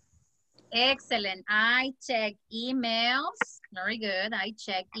 excellent. I check emails. Very good. I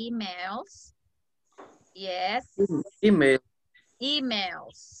check emails. Yes.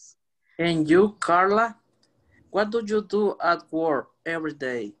 Emails. And you, Carla, what do you do at work every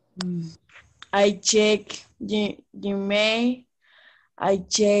day? I check Gmail. I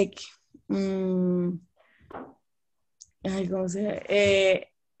check ¿cómo se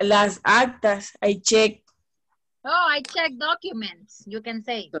las actas. I check. Oh, I check documents. You can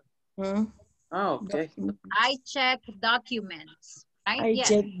say. Oh, okay. I check documents. Right? I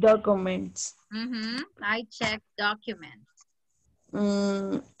check documents. I check documents.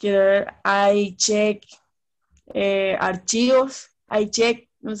 I check archivos. I check.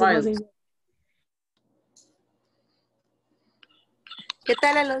 No sé cómo se dice. ¿Qué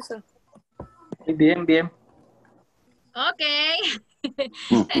tal, Alonso? Bien. Okay.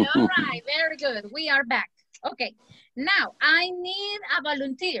 All right. Very good. We are back. Okay. Now, I need a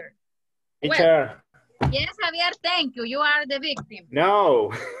volunteer. Teacher. Well, yes, Javier, thank you. You are the victim.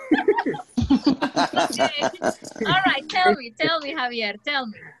 No. Okay. All right, tell me, Javier, tell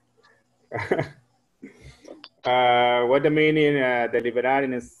me. What the meaning deliberar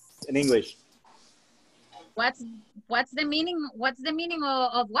in English? What's the meaning? What's the meaning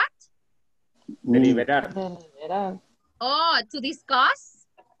of what? Deliberar. Oh, to discuss.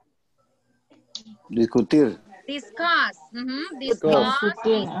 Discutir. Discuss. Discuss,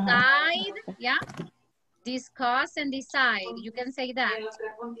 decide. Yeah. Discuss and decide. You can say that.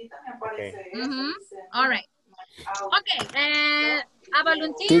 Okay. All right. Okay. A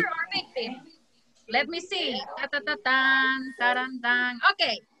volunteer or victim? Let me see.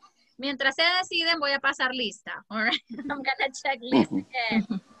 Okay. Mientras se deciden, voy a pasar lista. All right. I'm gonna check list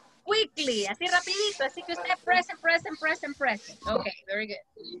again. Quickly, así rapidito. Así que usted present. Okay, very good.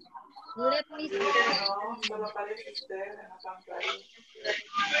 Let me see.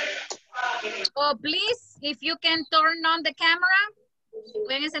 Oh, please, if you can turn on the camera.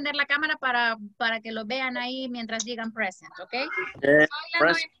 Pueden encender la cámara para que lo vean ahí mientras digan present, ¿ok?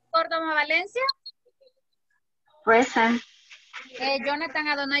 Present. Córdoba Valencia. Present. Jonathan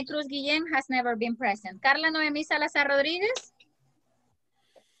Adonai Cruz Guillén has never been present. Carla Noemí Salazar Rodríguez.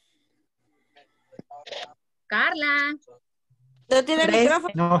 Carla. No tiene el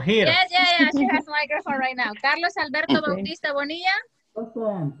micrófono. No here. Yeah, she has microphone right now. Carlos Alberto Bautista Bonilla.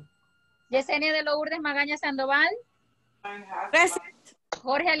 Yesenia de Lourdes Magaña Sandoval. Present.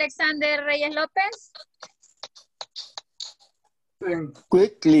 Jorge Alexander Reyes López.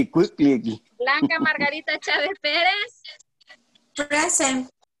 Quickly. Blanca Margarita Chávez Pérez. Present.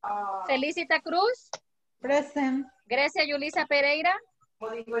 Felicita Cruz. Present. Grecia Yulisa Pereira.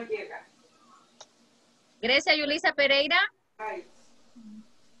 Grecia Yulisa Pereira.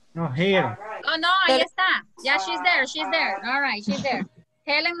 No here. Oh, no, ahí está. Yeah, she's there. All right, she's there.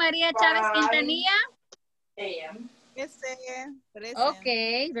 Helen María Chávez Quintanilla. Present.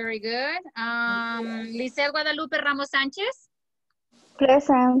 Okay, very good. Lisel Guadalupe Ramos Sánchez.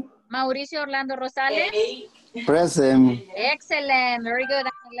 Present. Mauricio Orlando Rosales. Present. Excellent, very good.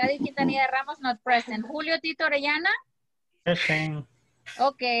 Gladys Quintanilla Ramos, not present. Julio Tito Orellana. Present.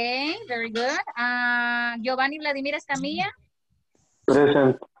 Okay, very good. Giovanni Vladimir Escamilla.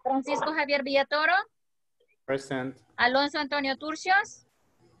 Present. Francisco Javier Villatoro. Present. Alonso Antonio Turcios.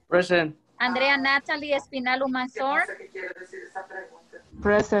 Present. Andrea Natalie Espinal Humansor.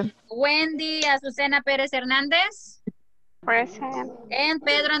 Present. Wendy Azucena Pérez Hernández. Present. And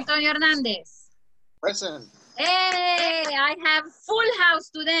Pedro Antonio Hernández. Present. Hey, I have full house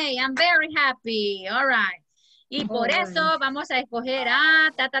today. I'm very happy. All right. Y por eso vamos a escoger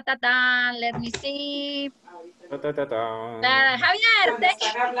let me see. Javier,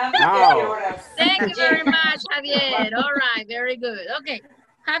 thank you very much, Javier. All right, very good. Okay,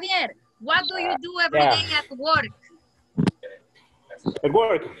 Javier, what do you do every day at work? At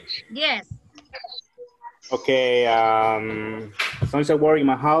work? Yes. Okay, sometimes I work in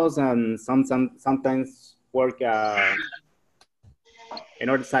my house and sometimes work in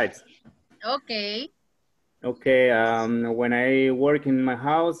other sites. Okay. Okay, when I work in my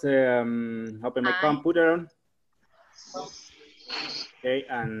house, open my computer. Okay,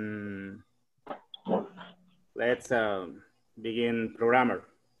 and let's begin programmer.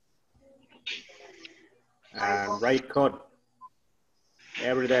 And write code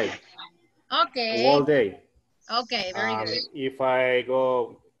every day. Okay. All day. Okay, very good. If I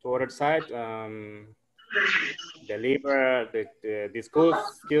go to other side, deliver,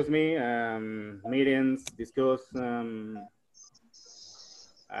 discuss, meetings, discuss,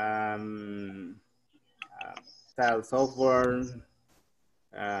 sell software,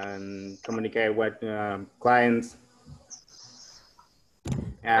 and communicate with clients.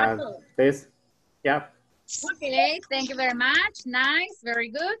 This, yeah. Okay, thank you very much. Nice, very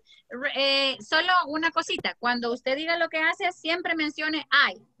good. Solo una cosita. Cuando usted diga lo que hace, siempre mencione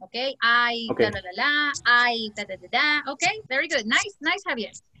I. Okay, I, okay. I, Okay, very good. Nice,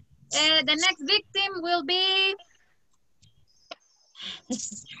 Javier. The next victim will be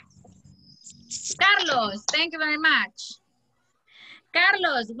Carlos. Thank you very much.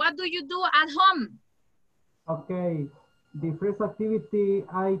 Carlos, what do you do at home? Okay, the first activity,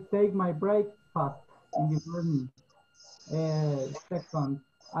 I take my breakfast in the morning. Second,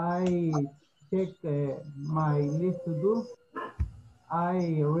 I check my list to do.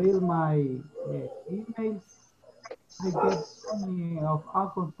 I read my emails. I get plenty of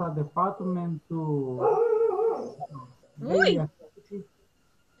accounts for the department to daily activities.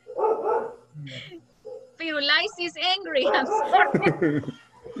 Firulais is angry. I'm sorry.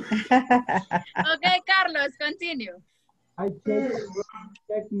 Okay, Carlos, continue. I check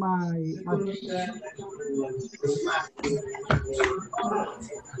check my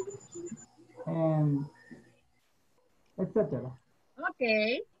and etc.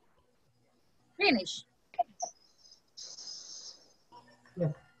 Okay. Finish.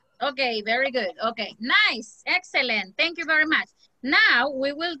 Yes. Okay, very good. Okay, nice, excellent. Thank you very much. Now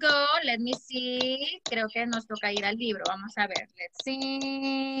we will go, let me see, creo que nos toca ir al libro. Vamos a ver, let's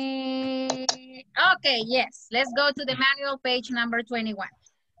see. Okay, yes, let's go to the manual, page number 21.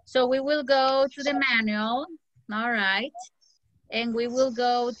 So we will go to the manual, all right. And we will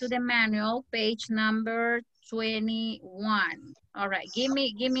go to the manual, page number 21. All right, give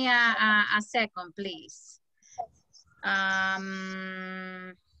me a second, please.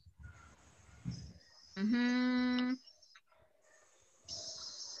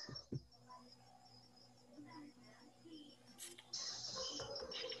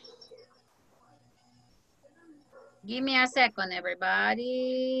 Give me a second, everybody.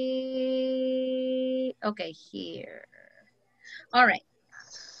 Okay, here. All right.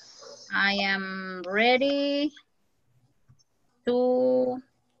 I am ready to...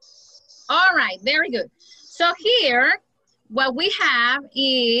 All right, very good. So here, what we have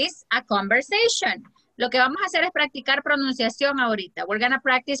is a conversation. Lo que vamos a hacer es practicar pronunciación ahorita. We're going to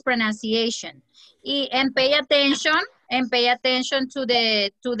practice pronunciation. And pay attention to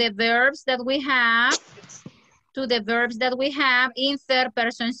the verbs that we have, in third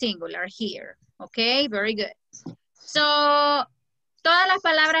person singular here. Okay, very good. So, todas las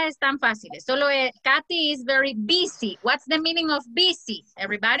palabras están fáciles. Solo Katy is very busy. What's the meaning of busy,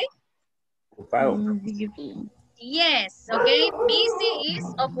 everybody? Ocupado. Yes, okay. Busy is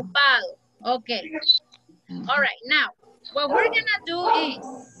ocupado. Okay. All right, now, what we're gonna do is,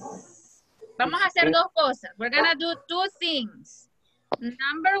 vamos a hacer dos cosas. We're gonna do two things.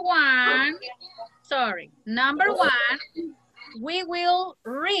 Number one, we will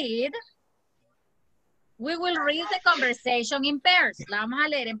read the conversation in pairs. La vamos a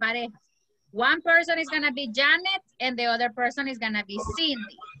leer en parejas. One person is gonna be Janet and the other person is gonna be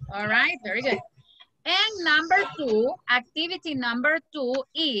Cindy. All right, very good. And number two, activity number two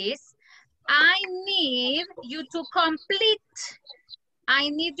is, I need you to complete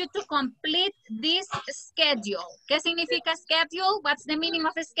this schedule. ¿Qué significa schedule? What's the meaning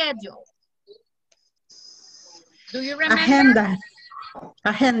of a schedule? Do you remember?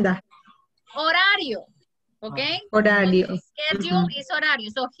 Agenda. Horario. Okay? Horario. Schedule is horario.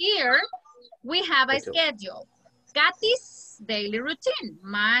 So here we have a schedule. Katy's daily routine.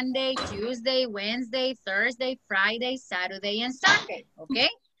 Monday, Tuesday, Wednesday, Thursday, Friday, Saturday, and Sunday. Okay?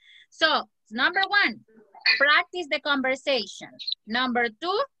 So, number one, practice the conversation. Number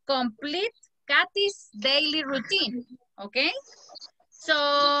two, complete Katy's daily routine. Okay?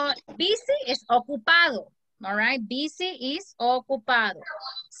 So, busy is ocupado. All right? Busy is ocupado.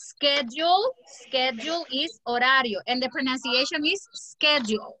 Schedule is horario. And the pronunciation is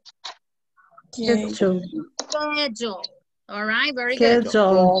schedule. Schedule. All right, very good.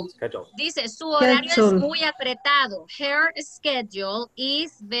 Dice, su horario es muy apretado. Her schedule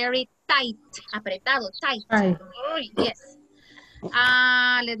is very tight. Apretado, tight. Oh, yes.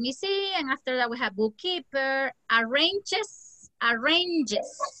 Let me see. And after that we have bookkeeper. Arranges.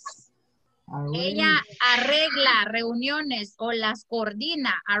 Ella arregla reuniones o las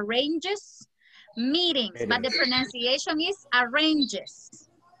coordina. Arranges meetings. But the pronunciation is arranges.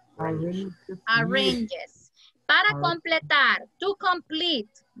 Arranges. Para completar, to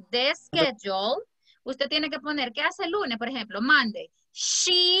complete the schedule, usted tiene que poner, ¿qué hace el lunes? Por ejemplo, Monday.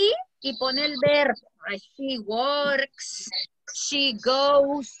 She, y pone el verbo. Right? She works, she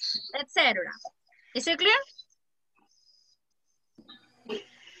goes, etc. Is it clear?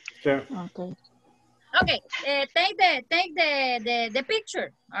 Sure. Okay. Okay, take the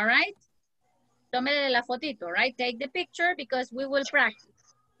picture, all right? Tómele la fotito, right? Take the picture because we will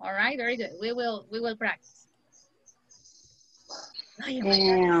practice. All right, very good. We will practice.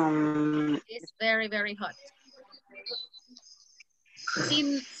 It's very, very hot.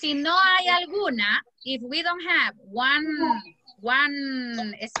 Si no hay alguna, if we don't have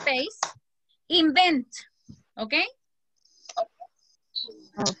one space, invent, okay?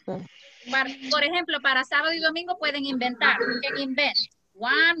 Okay. Por ejemplo, para sábado y domingo pueden inventar. You can invent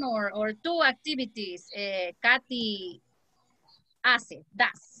one or two activities. Katy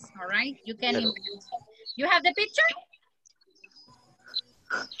does, all right? You can invent. You have the picture?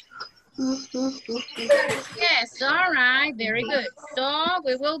 Yes, all right, very good. So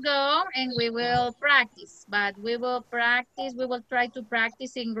we will go and we will practice, but we will try to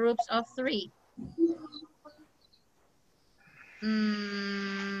practice in groups of 3.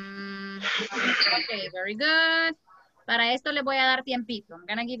 Okay, very good. Para esto les voy a dar tiempito. I'm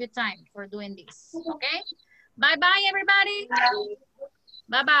gonna give you time for doing this. Okay? Bye-bye, everybody.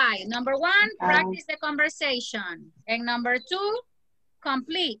 Bye-bye. Number 1, practice the conversation. And number 2,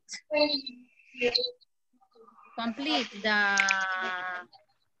 complete. Complete the...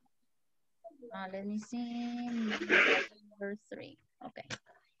 let me see. Number 3. Okay.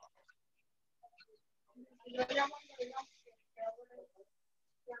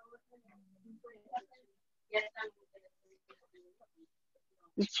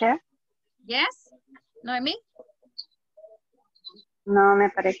 Teacher, Yes? Noemi? no me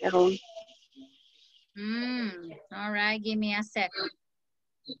parece aún. All right, give me a second.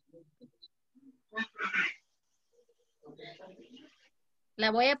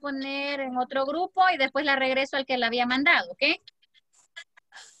 La voy a poner en otro grupo y después la regreso al que la había mandado, ¿ok?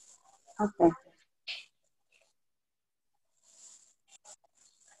 Ok.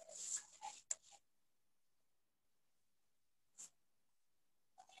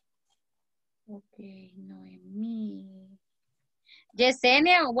 Okay, Noemi.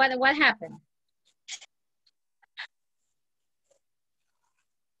 Yesenia, what happened?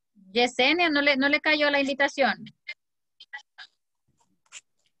 Yesenia, ¿no le cayó la invitación?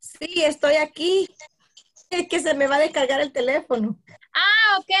 Sí, estoy aquí. Es que se me va a descargar el teléfono.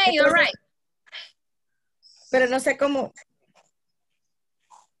 Ah, ok, Entonces, all right. Pero no sé cómo.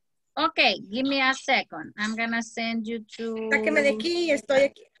 Ok, give me a second. I'm gonna send you to... Sáqueme de aquí, estoy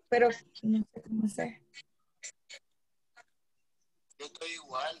aquí. Pero no sé cómo hacer. Yo estoy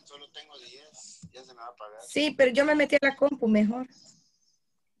igual, solo tengo 10. Ya se me va a apagar. Sí, pero yo me metí a la compu mejor.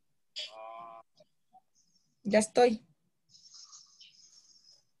 Ya estoy.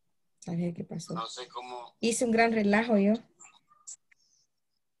 ¿Sabes qué pasó? No sé cómo. Hice un gran relajo yo.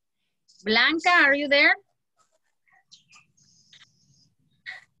 Blanca, are you there?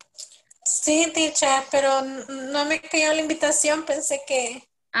 Sí, teacher, pero no me cayó la invitación, pensé que...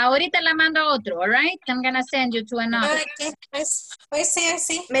 Ahorita la mando a otro, all right? I'm gonna send you to another. Pues sí,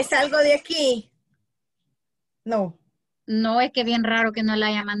 así. ¿Me salgo de aquí? No. No, es que bien raro que no la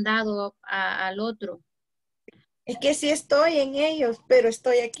haya mandado al otro. Es que sí estoy en ellos, pero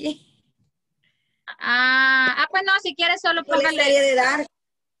estoy aquí. Pues no, si quieres solo Yo le póngale... serie de dar.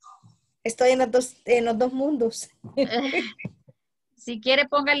 Estoy en los dos mundos. Si quiere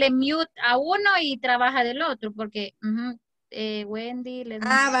póngale mute a uno y trabaja del otro, porque Wendy...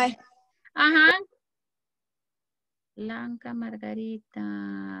 Bye. Ajá. Blanca,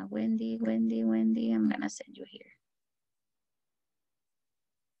 Margarita, Wendy, I'm gonna send you here.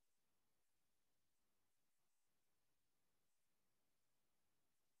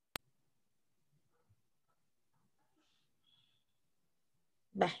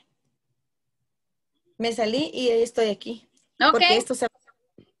 Bye. Me salí y estoy aquí. Ok. Porque esto se...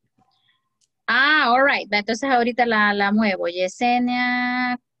 All right. Entonces ahorita la muevo.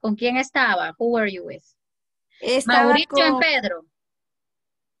 Yesenia, ¿con quién estaba? Who were you with? Estaba Mauricio en con... Pedro.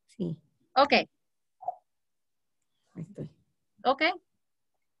 Sí. Ok. Ahí estoy. Ok.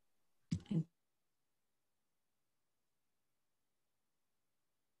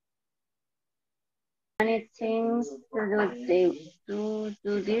 Many things to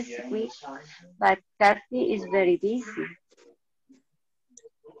do this week, but Kathy is very busy.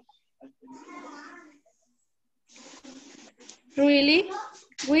 Really?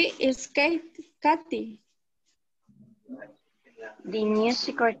 We escaped Kathy. The new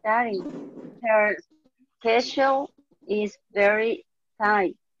secretary, her schedule is very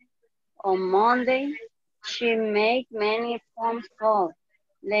tight. On Monday, she made many phone calls.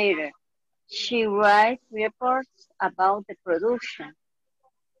 Later, she writes reports about the production.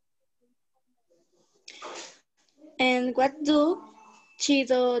 And what do she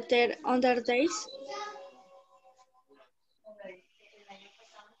do there on other days?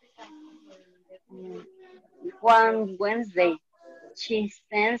 One Wednesday, she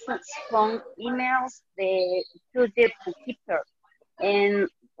sends some emails to the bookkeeper, and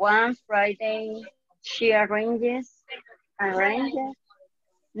one Friday, she arranges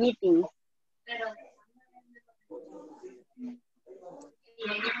meetings.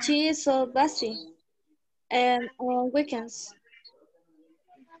 She is so busy. And on weekends.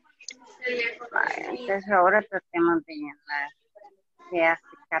 Entonces ahora tratemos de llenar qué hace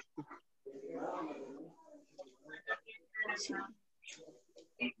Katy. Sí.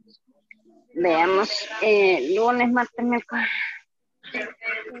 Veamos, lunes, martes, miércoles.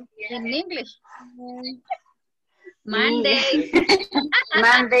 In English. Monday.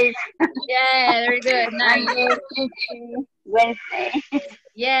 Mondays. Yeah, very good. Nice. Wednesday.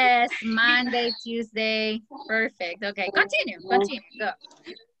 Yes, Monday, Tuesday. Perfect. Okay, continue. Go.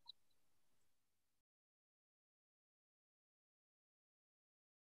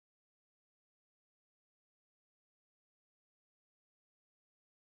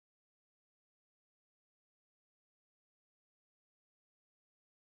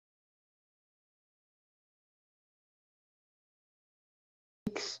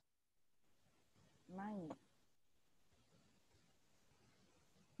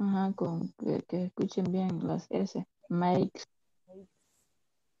 Ajá, con que escuchen bien las S. Makes.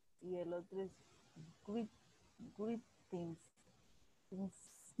 Y el otro es greetings.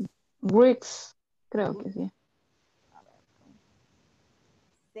 Bricks. Creo que sí.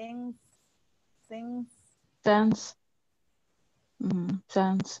 Sense. Sense.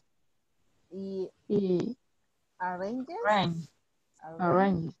 Sense. Y arranges.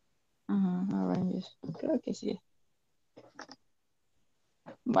 Arranges. Arranges. Creo que sí.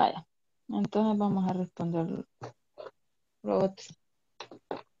 Vaya. Entonces vamos a responder lo otro.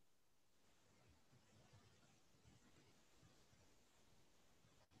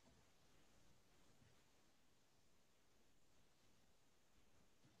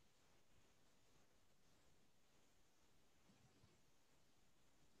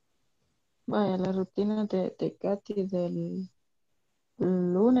 Vaya, la rutina de Katy del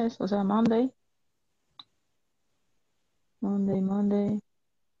lunes, o sea, Monday. Monday.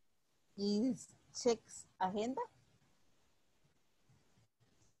 Y checks agenda.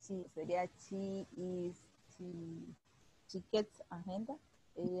 Sí, sería checkets agenda.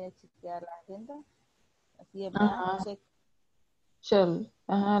 Ella chequea la agenda. Así es, ¿verdad? Check. Shell.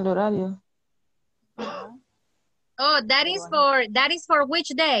 Ajá, el horario. Oh, that is for which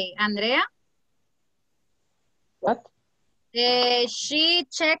day, Andrea? What? She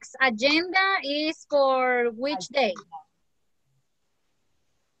checks agenda is for which day?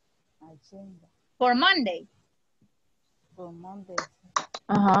 Agenda. For Monday. For Monday.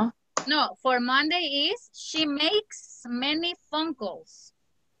 Ajá. No, for Monday is she makes many phone calls.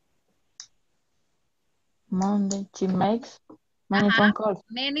 Monday, she makes many phone calls.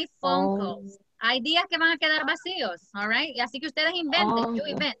 Many phone calls. Hay días que van a quedar vacíos, all right? Así que ustedes inventen, you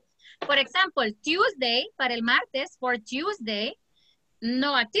invent. For example, Tuesday, para el martes, for Tuesday,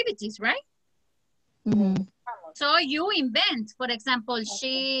 no activities, right? So you invent, for example,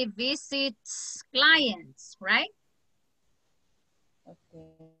 she visits clients, right?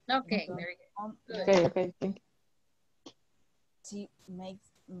 Okay, very good. Okay, thank you. She makes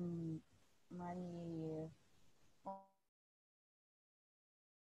money.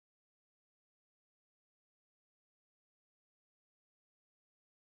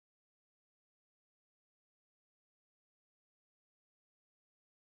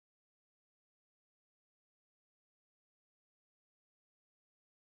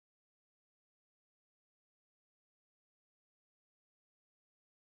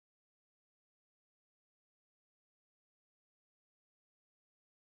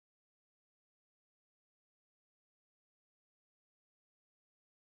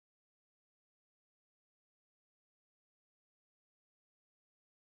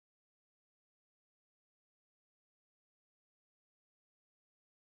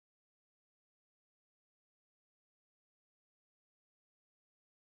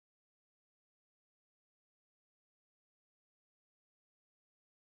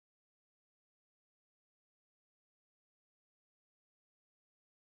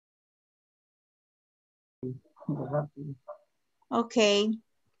 Okay.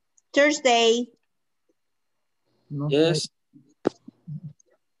 Thursday. Yes.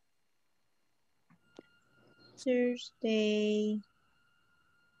 Thursday.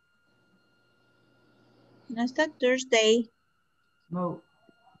 No está Thursday. No.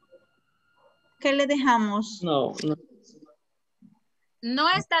 ¿Qué le dejamos? No. No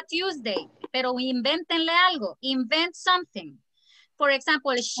está Tuesday, pero invéntenle algo. Invent something. For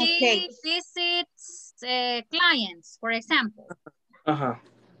example, she visits clients, for example. Ajá.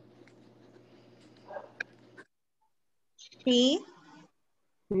 Sí.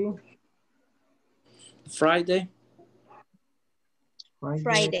 Friday.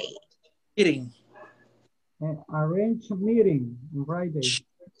 Meeting. Arrange meeting on Friday.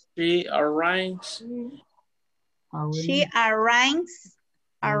 She arranges. She arranges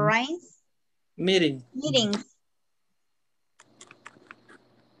meetings.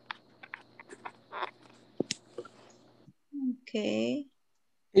 Okay.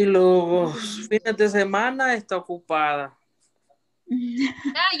 Y los fines de semana está ocupada.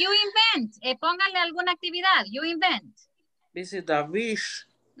 You invent. Pónganle alguna actividad. You invent. Visit the beach.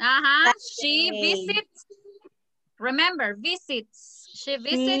 She visits. Remember, visits. She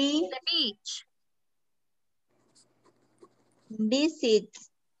visits the beach. Visits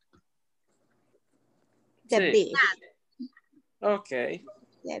the beach. Okay.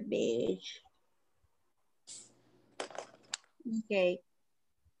 The beach. Okay.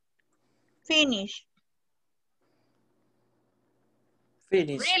 Finish.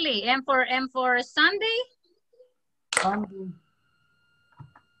 Really? And for Sunday? Sunday.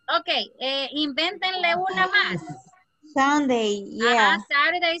 Okay, invéntenle una más. Sunday, yeah.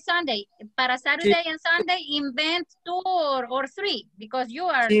 Saturday, Sunday. Para Saturday and Sunday, invent 2 or 3 because you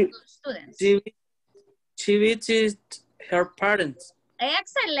are students. She visits her parents.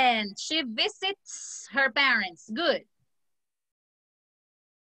 Excellent. She visits her parents. Good.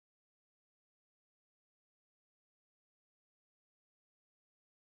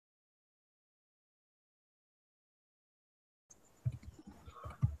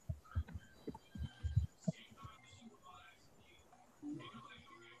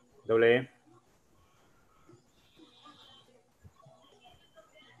 Doble.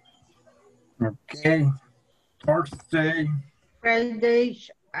 Okay. Thursday. Friday,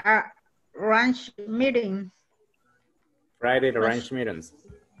 ranch meeting. Friday, the ranch meetings.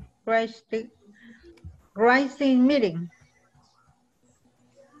 Rising meeting.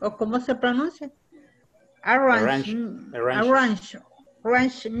 ¿O cómo se pronuncia? Ranch meeting. A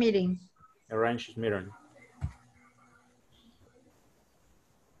ranch meeting.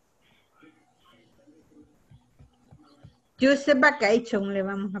 Use vacation le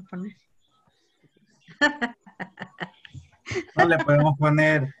vamos a poner. No le podemos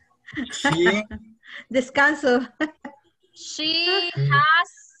poner she. Descanso. She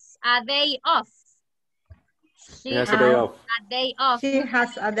has a day off. She has a day off. A day off. She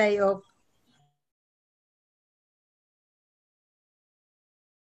has a day off.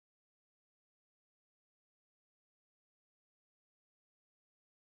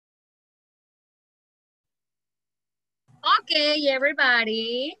 Okay,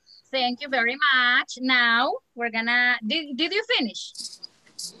 everybody. Thank you very much. Now we're gonna. Did you finish?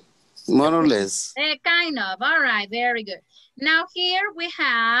 More or less. Kind of. All right. Very good. Now here we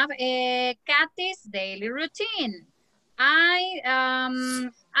have Kathy's daily routine. I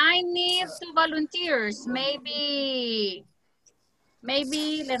need 2 volunteers. Maybe.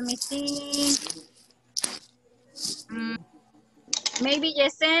 Let me see. Maybe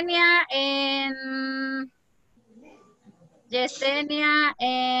Yesenia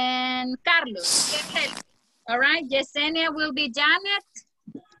and Carlos. All right. Yesenia will be Janet.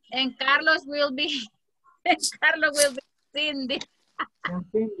 And Carlos will be Cindy.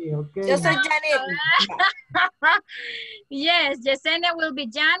 Cindy, okay. Yo soy Janet. Yes, Yesenia will be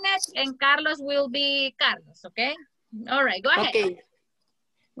Janet and Carlos will be Carlos, okay? All right, go ahead. Okay.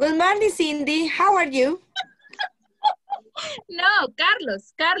 Good morning, Cindy. How are you? No,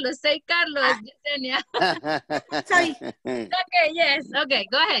 Carlos, say Carlos, Yesenia. Sorry. Okay, yes, okay,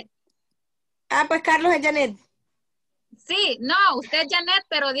 go ahead. Pues Carlos es Janet. Sí, no, usted es Janet,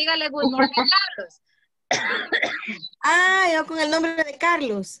 pero dígale good morning, Carlos. Yo con el nombre de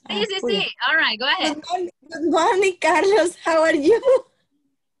Carlos. Sí. All right, go ahead. Good morning, Carlos. How are you?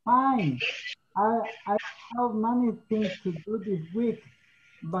 Fine. I have many things to do this week,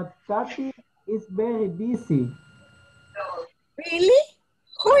 but Kathy is very busy. Really?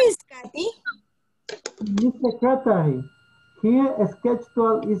 Who is Kathy? Miss Secretary, her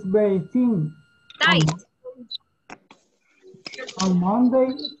schedule is very thin. Tight. On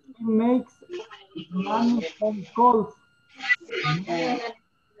Monday, she makes many phone calls.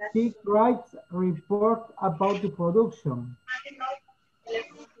 She writes reports about the production.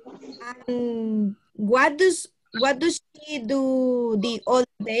 What does she do the other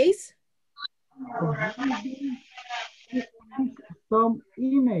days? She sends some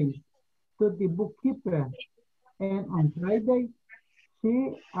emails to the bookkeeper, and on Friday,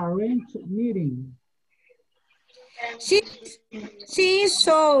 she arranged meetings. She is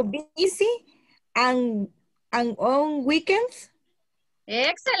so busy and on weekends.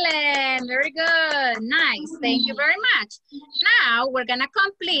 Excellent, very good, nice, thank you very much. Now we're gonna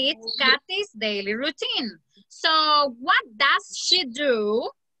complete Kathy's daily routine. So what does she do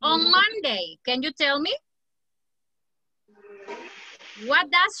on Monday? Can you tell me?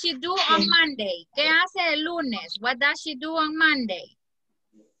 What does she do on Monday? ¿Qué hace el lunes? What does she do on Monday?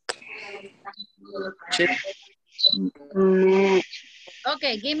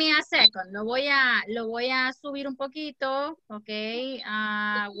 Okay, give me a second. Lo voy a subir un poquito. Okay.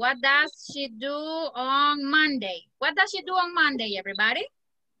 What does she do on Monday? What does she do on Monday, everybody?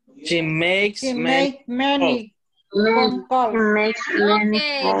 She makes many phone calls.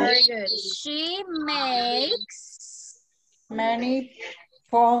 Okay, very good. She makes many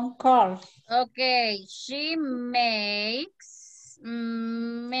phone calls. Okay, she makes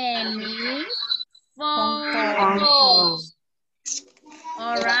many phone calls.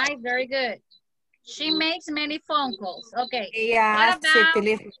 All right, very good. She makes many phone calls. Okay. Ella hace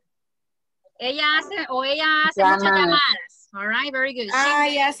muchas llamadas. All right, very good. Ella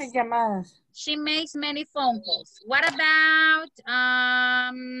hace llamadas. She makes many phone calls. What about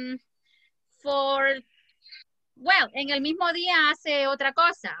for Well, en el mismo día hace otra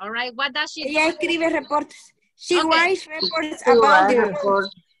cosa, all right? What does she do? Ella escribe reportes. She writes reports She about write the report.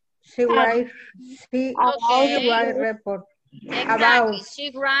 She writes report. Exactly.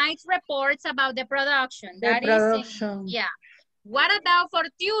 She writes reports about the production. That is, yeah. What about for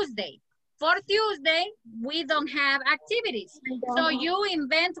Tuesday? For Tuesday, we don't have activities. So you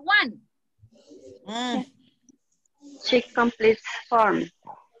invent one. She completes form.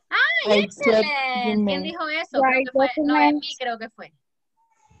 ¡Ay, excelente! ¿Quién dijo eso? Creo que fue Noemí, creo que fue.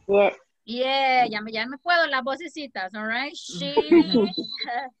 Yeah. Yeah, ya me puedo las vocecitas, all right? She,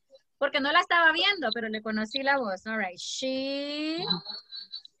 porque no la estaba viendo, pero le conocí la voz, all right? She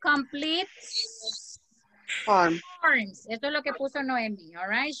completes forms. Esto es lo que puso Noemí, all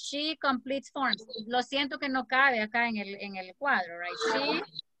right? She completes forms. Lo siento que no cabe acá en el cuadro, right?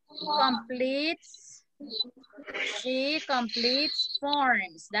 She completes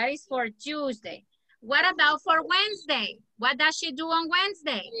forms. That is for Tuesday. What about for Wednesday? What does she do on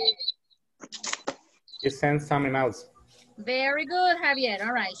Wednesday? She sends some emails. Very good, Javier.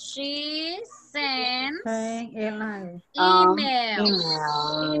 All right. She sends emails.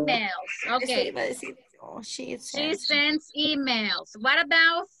 Okay. She sends emails. What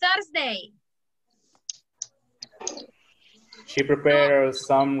about Thursday? She prepares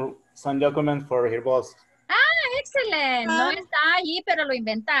some documents for her boss. Ah, excelente. No está allí, pero lo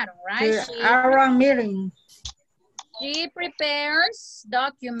inventaron, right? Our meeting. She prepares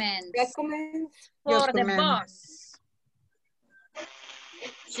documents for the boss.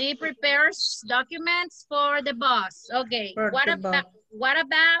 She prepares documents for the boss. Okay. What about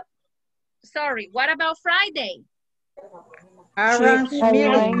Friday? Arrange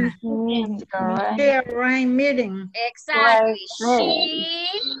meeting. Exactly. She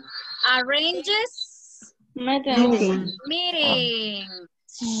arranges meeting.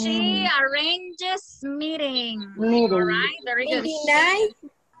 She arranges meeting. All right, very good.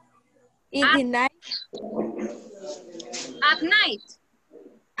 In the night. At night.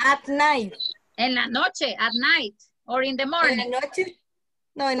 At night. En la noche, at night. Or in the morning. En la noche.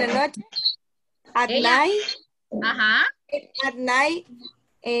 No, en la noche. At night. Ajá. At night.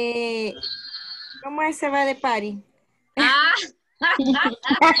 ¿Cómo se va de party? Ah.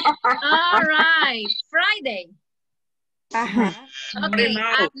 All right. Friday. Ajá. Okay,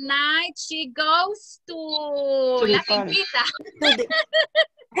 at night she goes to la finquita.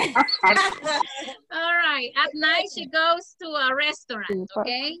 All right, at night she goes to a restaurant,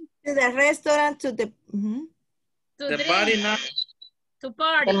 okay? To the restaurant, to the... The party now. To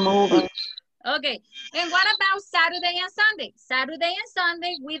party. The movie. Okay, and what about Saturday and Sunday? Saturday and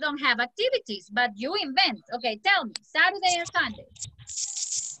Sunday, we don't have activities, but you invent. Okay, tell me, Saturday and Sunday.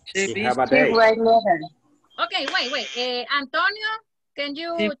 She have a day. Okay, wait. Antonio, can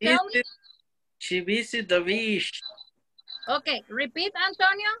you tell me? She visits the beach. Okay, repeat,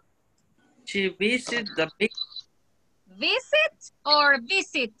 Antonio. She visits the beach. Visit or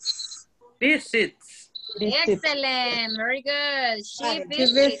visits? Visits. Excellent, very good. She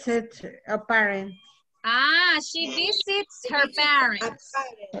visits a parent. Ah, she visits her parents.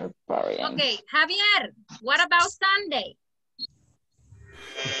 Okay, Javier, what about Sunday?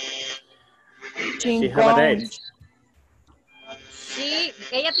 She have a date.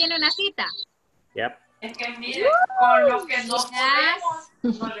 Ella tiene una cita. Yep. Es que mire, con lo que no podemos,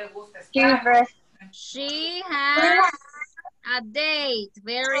 no le gusta estar. She has a date.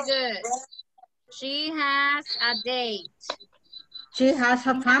 Very good. She has a date. She has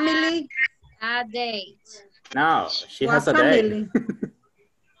a family. A date. No, she has a date.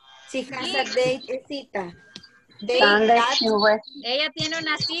 She has a date, cita. Ella tiene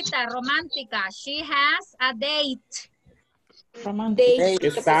una cita romántica. She has a date.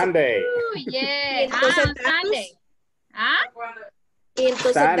 It's Sunday. Yeah. Sunday. ¿Ah? Y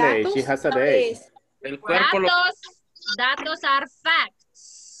entonces Sunday, datos, she has a date. Datos are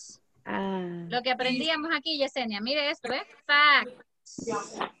facts. Lo que aprendíamos aquí, Yesenia, mire esto, ¿eh? Facts.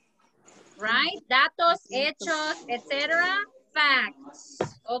 Right? Datos, hechos, etc. Facts.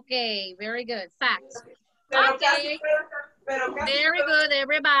 Okay, very good. Facts. Okay. Very good,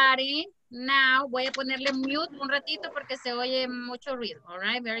 everybody. Now, voy a ponerle mute un ratito porque se oye mucho ruido. All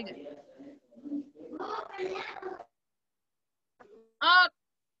right, very good. Oh,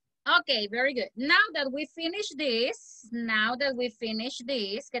 okay, very good. Now that we finish this,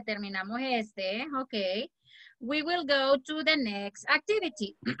 que terminamos este, okay, we will go to the next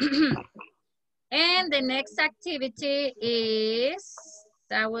activity. And the next activity is,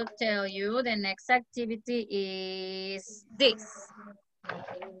 I will tell you, the next activity is this.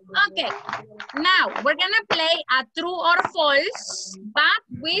 Okay, now we're gonna play a true or false, but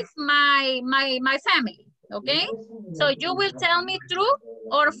with my family. Okay? So you will tell me true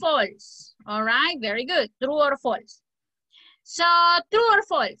or false. All right, very good. True or false. So true or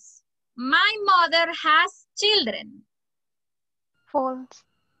false? My mother has children. False.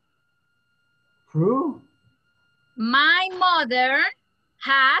 True. My mother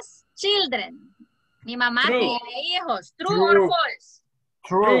has children. Mi mamá tiene hijos. True or false?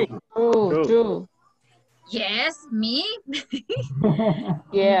 True. Yes, me.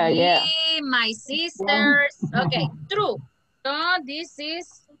 Yeah, me, yeah. my sisters. Okay, true. So this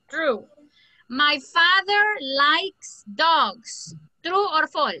is true. My father likes dogs. True or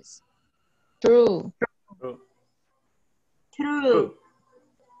false? True. True.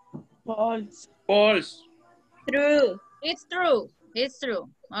 False. False. True. It's true. It's true.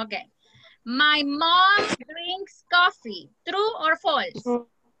 Okay. My mom drinks coffee. True or false?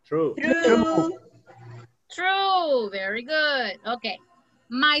 True. True. Very good. Okay.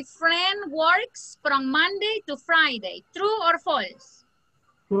 My friend works from Monday to Friday. True or false?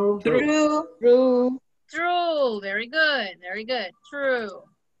 True. True. Very good. Very good. True.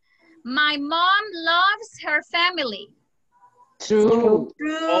 My mom loves her family. True.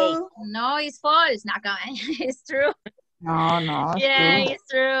 No, it's false. Not going. It's true. No. Yeah, True. it's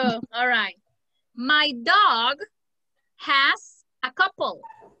true. All right. My dog has a couple.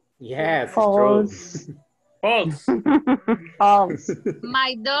 Yes, False. true. False. False.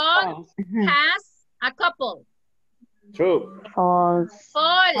 My dog has a couple. True. False.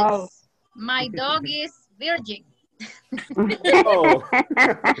 False. My dog is virgin. Oh.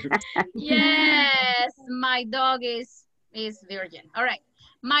 Yes, my dog is virgin. All right.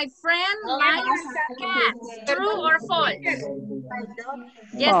 My friend likes cats. True or false?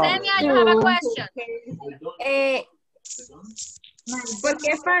 Yesenia, you have a question. ¿Por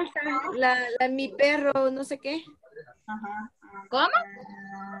qué falsa? Mi perro, no sé qué. ¿Cómo?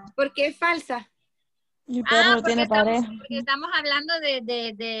 ¿Por qué falsa? Mi perro tiene pareja. Porque estamos hablando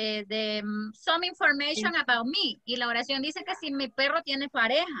de some information about me. Y la oración dice que si mi perro tiene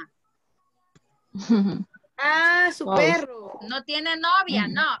pareja. Ah, su perro. No tiene novia,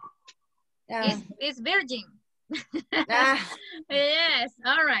 no. It's virgin. Yes,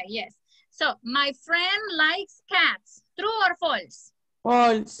 all right, yes. So, my friend likes cats. True or false?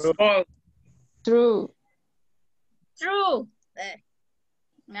 False. True. True.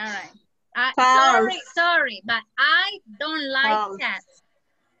 All right. Sorry, but I don't like cats.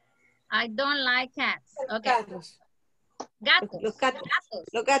 I don't like cats. Okay. Gatos.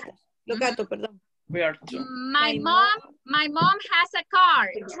 Los gatos, perdón. We are two. My mom has a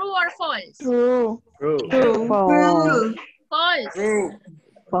car. True or false? True. False.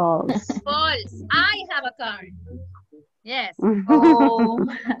 False. False. I have a car. Yes.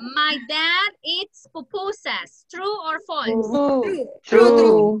 My dad eats pupusas. True or false?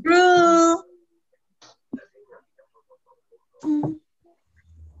 True.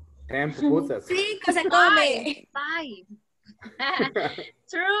 Pupusas. 5 se come. 5.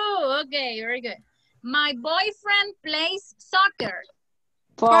 True. Okay, very good. My boyfriend plays soccer.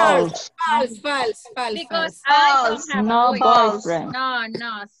 False. False. Because I don't have No a boyfriend.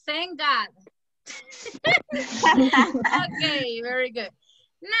 No. Thank God. Okay, very good.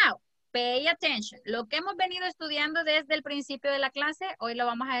 Now, pay attention. Lo que hemos venido estudiando desde el principio de la clase, hoy lo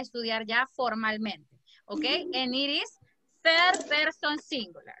vamos a estudiar ya formalmente. Okay, and it is third person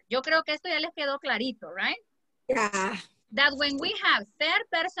singular. Yo creo que esto ya les quedó clarito, right? Yeah. That when we have third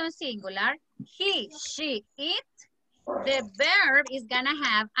person singular, he, she, it, the verb is gonna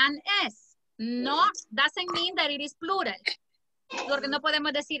have an S. No, doesn't mean that it is plural. Porque no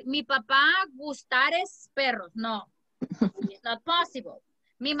podemos decir, mi papá gustares perros. No, it's not possible.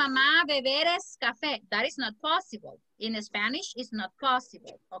 Mi mamá beberes café. That is not possible. In Spanish, it's not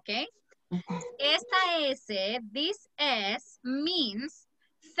possible, okay? Esta S, this S means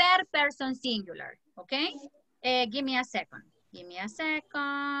third person singular, okay? Give me a second.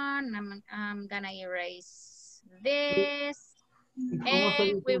 I'm gonna erase this.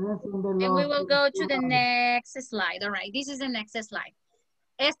 And we will go to the next slide. All right, this is the next slide.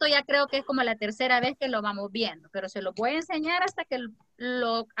 Esto ya creo que es como la tercera vez que lo vamos viendo, pero se lo voy a enseñar hasta que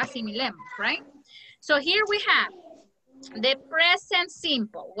lo asimilemos, right? So here we have the present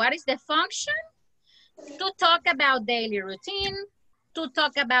simple. What is the function? To talk about daily routine, to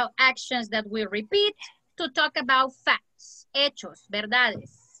talk about actions that we repeat, to talk about facts, hechos,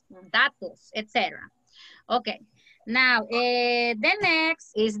 verdades, datos, etc. Okay. Now, the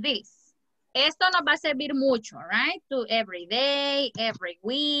next is this. Esto nos va a servir mucho, right? To every day, every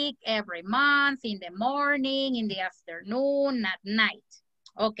week, every month, in the morning, in the afternoon, at night.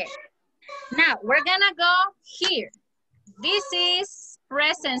 Okay. Now, we're gonna go here. This is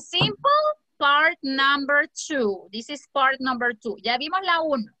present simple part number 2. This is part number 2. Ya vimos la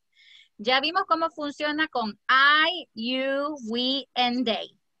 1. Ya vimos cómo funciona con I, you, we, and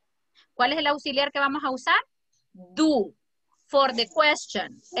they. ¿Cuál es el auxiliar que vamos a usar? Do. For the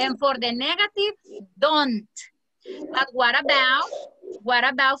question. And for the negative, don't. But what about? What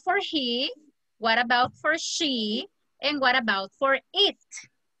about for he? What about for she? And what about for it?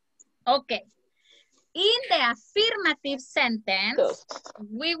 Okay. In the affirmative sentence,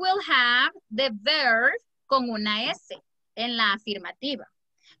 we will have the verb con una S en la afirmativa.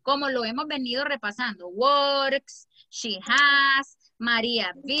 Como lo hemos venido repasando. Works, she has,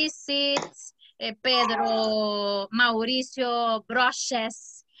 María visits, Pedro, Mauricio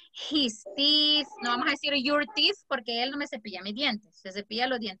brushes his teeth. No vamos a decir your teeth porque él no me cepilla mis dientes. Se cepilla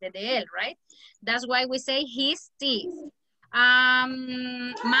los dientes de él, right? That's why we say his teeth. Marta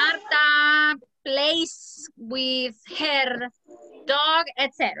plays with her dog,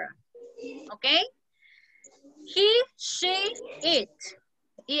 etc. Okay? He, she, it.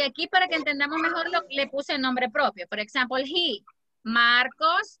 Y aquí para que entendamos mejor le puse el nombre propio. Por ejemplo, he.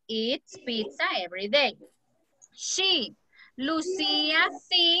 Marcos eats pizza every day. She. Lucia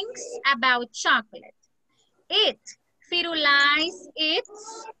thinks about chocolate. It. Firulais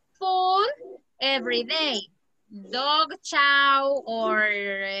eats food every day. Dog chow or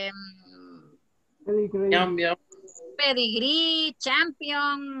pedigree,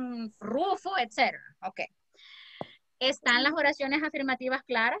 champion, rufo, etc. Okay. ¿Están las oraciones afirmativas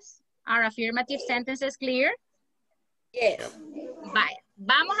claras? Are affirmative sentences clear? Yes. Vaya,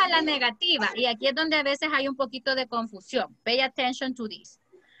 vamos a la negativa y aquí es donde a veces hay un poquito de confusión. Pay attention to this.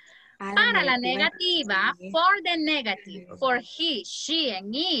 Para la negativa, for the negative, for he, she,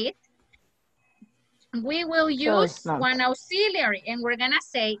 and it, we will use one auxiliary and we're gonna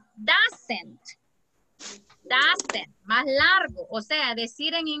say doesn't. Doesn't, más largo. O sea,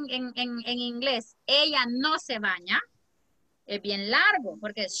 decir en inglés, ella no se baña, es bien largo,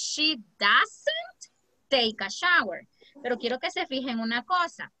 porque she doesn't take a shower. Pero quiero que se fijen una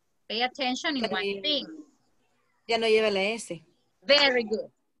cosa. Pay attention in one thing. Ya no lleva la S. Very good.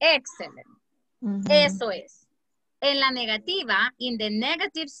 Excellent. Eso es. En la negativa, in the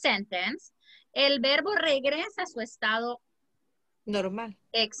negative sentence, el verbo regresa a su estado normal.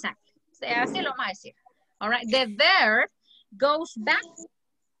 Exacto. O sea, así lo vamos a decir. All right. The verb goes back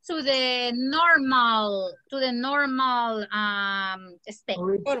to the normal state.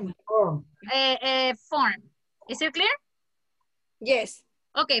 Form. Is it clear? Yes.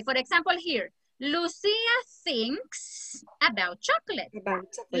 Okay, for example here, Lucia thinks about chocolate.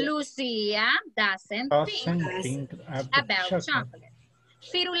 Lucia doesn't think about chocolate.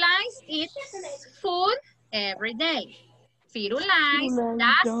 Firulais eats food every day. Firulais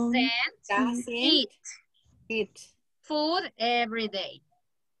doesn't eat food every day.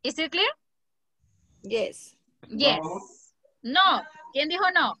 Is it clear? Yes. Yes. No. ¿Quién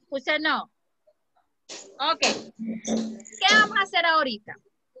dijo no? Who said no? Ok. ¿Qué vamos a hacer ahorita?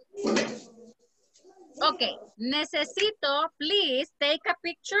 Ok. Necesito, please, take a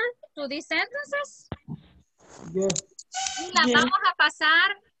picture to these sentences. Yes. Y las vamos a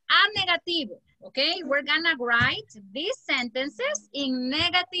pasar a negativo. Ok. We're gonna write these sentences in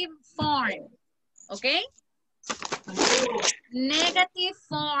negative form. Ok. Negative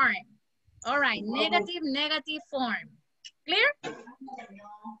form. All right. Negative form. Clear?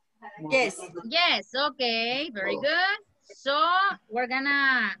 Yes. Yes, okay, very good. So we're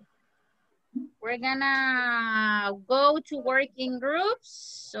gonna go to working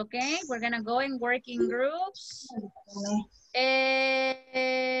groups, okay? We're gonna go in working groups. Voy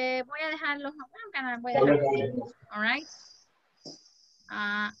a dejarlo, all right?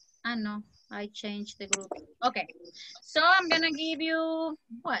 No, I changed the group. Okay, so I'm gonna give you,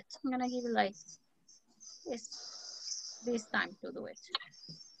 what? I'm gonna give you like this time to do it.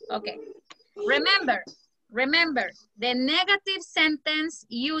 Okay, remember, the negative sentence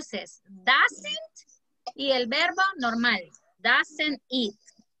uses doesn't y el verbo normal. Doesn't eat,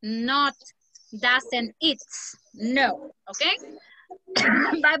 not doesn't eat. No, okay?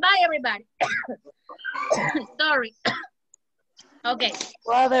 Bye-bye, everybody. Sorry. Okay.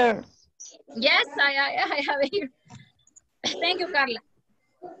 Water. Yes, I have it here. Thank you, Carla.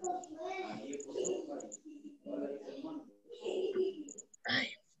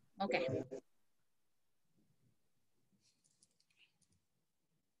 Okay.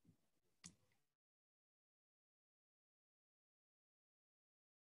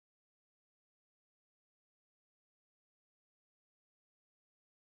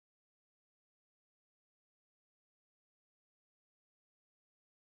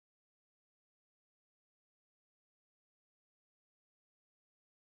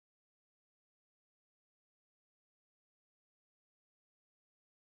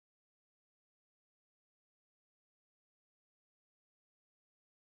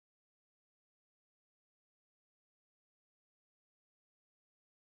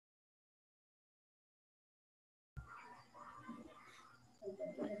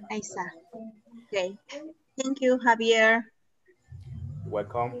 Ahí está. Okay. Thank you, Javier.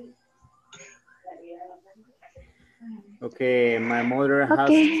 Welcome. Okay, my mother has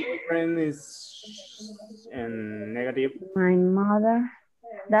children is in negative. My mother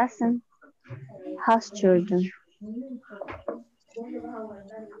doesn't have children.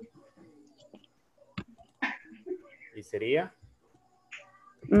 ¿Y sería?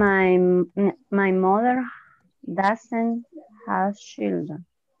 My mother doesn't have children.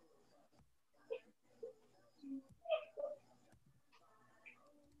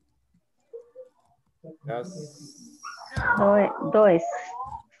 Does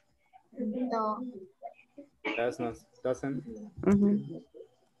not, doesn't.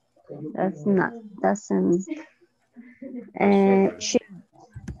 That's not, doesn't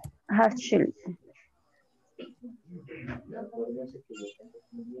have children.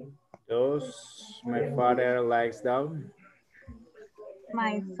 Does my father likes dog?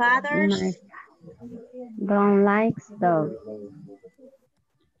 My father don't like dog.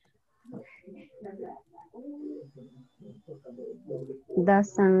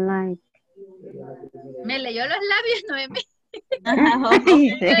 Doesn't like. Me leyó los labios, Noemi.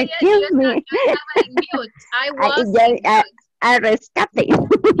 Excuse me. I rescate.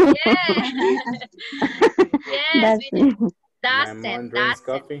 Yes. Yes. My mom drinks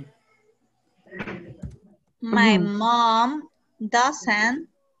coffee. My mom doesn't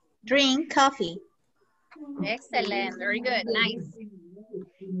drink coffee. Excellent. Very good. Nice.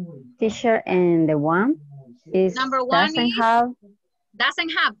 Teacher, and the one is number one doesn't is have. Doesn't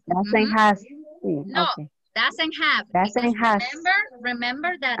have. No. Okay. Doesn't have. Doesn't have.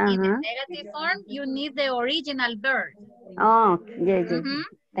 Remember that in the negative form, you need the original verb. Oh, yeah. Thank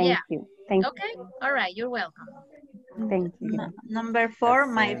you. Thank you. Okay. All right. You're welcome. Thank you. Number 4,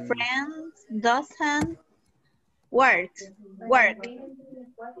 my friend doesn't work.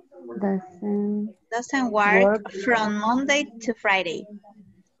 Doesn't work from Monday to Friday.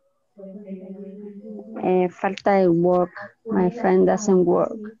 Falta de work. My friend doesn't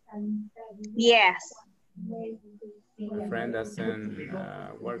work. Yes. My friend doesn't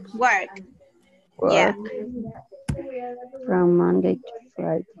work. Yeah. From Monday to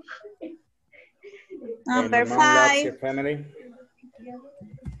Friday. Number 5. Loves your family.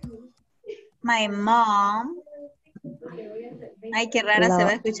 My mom. Ay, qué rara se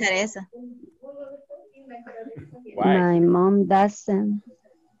va a escuchar eso. Why? My mom doesn't.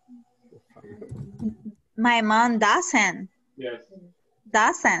 My mom doesn't. Yes.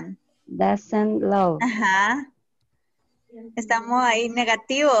 Doesn't love. Ajá. Estamos ahí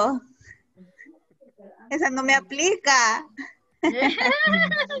negativos. Esa no me aplica. Doesn't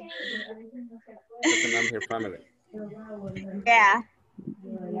love your family. Yeah.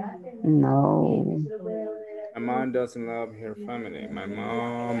 No. My mom doesn't love her family. My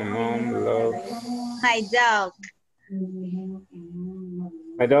mom loves. My dog.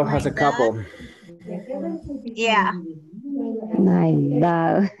 My dog has a couple. Yeah. My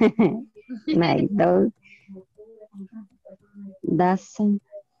dog. My dog doesn't.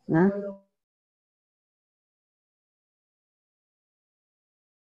 No.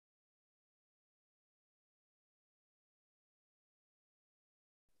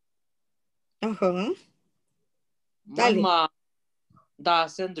 My mom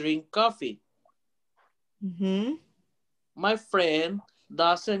doesn't drink coffee. My friend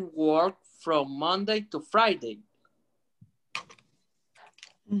doesn't work from Monday to Friday.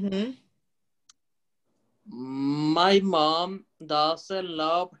 My mom doesn't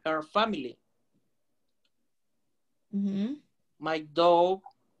love her family. My dog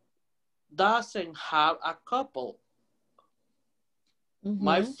doesn't have a couple.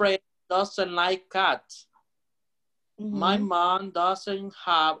 My friend doesn't like cats. My mom doesn't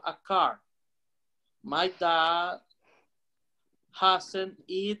have a car. My dad hasn't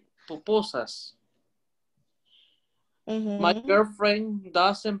eaten pupusas. My girlfriend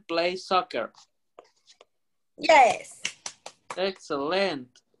doesn't play soccer. Yes. Excellent.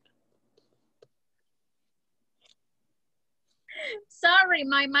 Sorry,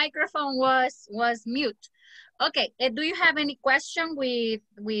 my microphone was mute. Okay, do you have any question with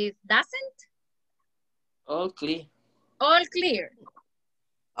doesn't? All clear. All clear.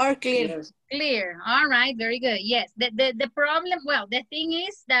 All clear. Yes. Clear. All right, very good. Yes, the problem, well, the thing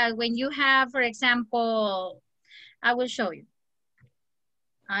is that when you have, for example, I will show you.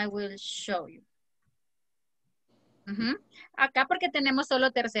 Acá porque tenemos solo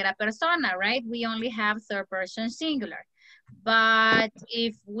tercera persona, right? We only have third person singular. But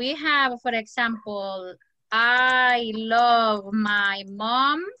if we have, for example, I love my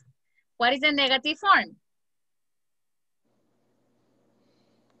mom, what is the negative form?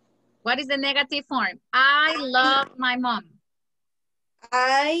 What is the negative form? I love my mom.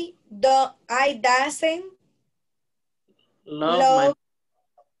 I doesn't Love my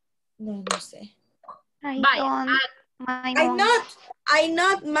no sé. I Vaya, don't love I my don't.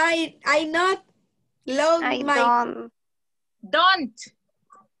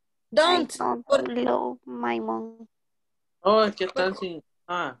 love my mom. Oh, es que están sin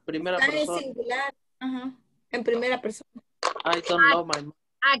primera Está en persona. singular. Ajá. En primera persona. I don't love my mom.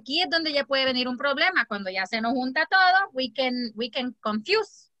 Aquí es donde ya puede venir un problema. Cuando ya se nos junta todo, we can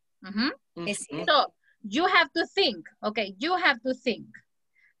confuse. So, you have to think. Okay, you have to think.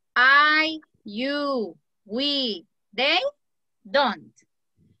 I, you, we, they, don't.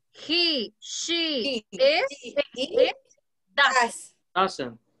 He, she, it, does.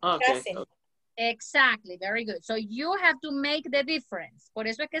 Doesn't. Okay. Exactly, very good. So you have to make the difference. Por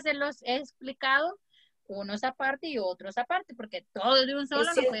eso es que se los he explicado unos aparte y otros aparte, porque todos de un solo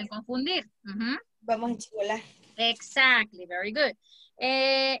no pueden confundir. Vamos a chivolar. Exactly, very good.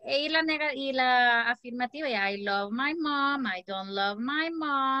 Y la afirmativa, I love my mom, I don't love my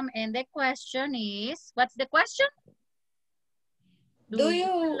mom. And the question is, what's the question? Do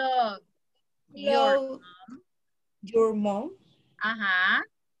you love your mom? Ajá,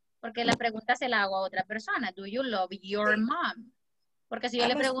 porque la pregunta se la hago a otra persona. Do you love your mom? Porque si yo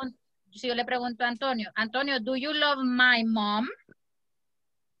le pregunto a Antonio, Antonio, do you love my mom?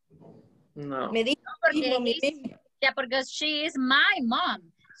 No. Me dijo porque she is my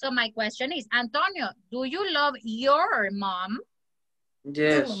mom. So my question is, Antonio, do you love your mom?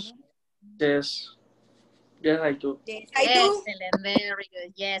 Yes. Yes. Yes, I do. Yes, I do. Excellent, very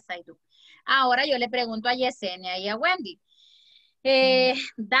good. Yes, I do. Ahora yo le pregunto a Yesenia y a Wendy.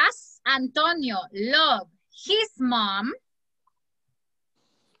 Does Antonio love his mom?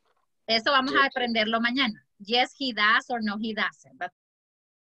 Eso vamos a aprenderlo mañana. Yes, he does or no, he doesn't. But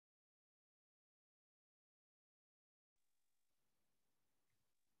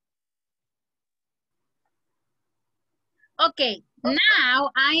okay, now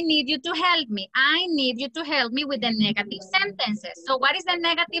I need you to help me. I need you to help me with the negative sentences. So what is the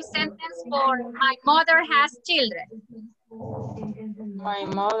negative sentence for my mother has children? My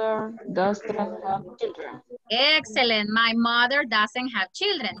mother doesn't have children. Excellent. My mother doesn't have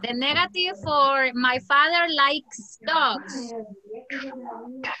children. The negative for my father likes dogs.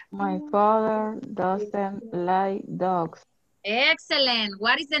 My father doesn't like dogs. Excellent.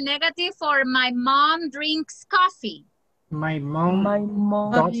 What is the negative for my mom drinks coffee? My mom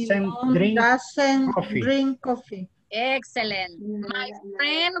doesn't drink coffee. Excellent. My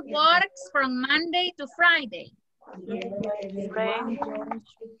friend works from Monday to Friday.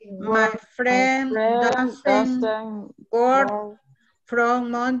 My friend doesn't work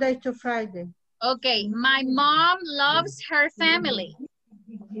from Monday to Friday. Okay, my mom loves her family.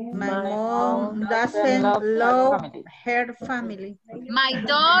 My mom doesn't love her family. My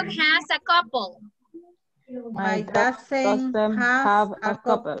dog has a couple. My doesn't have a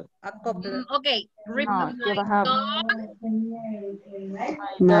couple. Okay,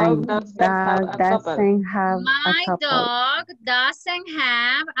 No, my dog doesn't have my a couple. dog doesn't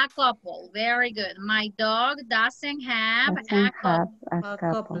have a couple. Very good. My dog doesn't have a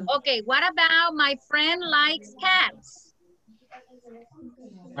couple. Okay, what about my friend likes cats?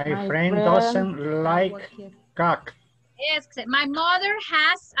 My friend doesn't like cats. Yes, my mother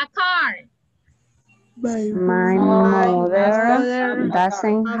has a car. My mother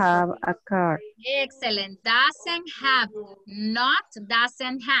doesn't have a car. Excellent. Doesn't have, not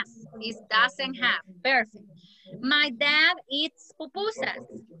doesn't have. It's doesn't have. Perfect. My dad eats pupusas.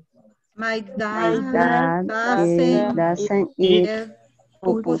 My dad doesn't eat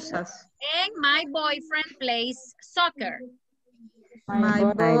pupusas. And my boyfriend plays soccer.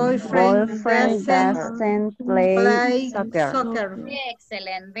 My boyfriend doesn't play soccer.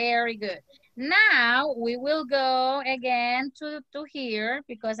 Excellent. Very good. Now we will go again to here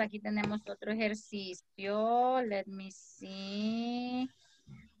because aquí tenemos otro ejercicio. Let me see.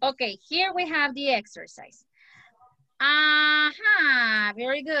 Okay, here we have the exercise. Ajá,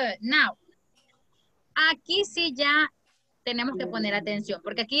 very good. Now, aquí sí ya tenemos que poner atención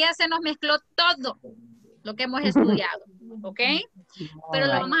porque aquí ya se nos mezcló todo lo que hemos estudiado. ¿Ok? Pero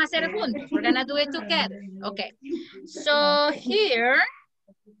lo vamos a hacer juntos. We're gonna do it together. Okay. So here,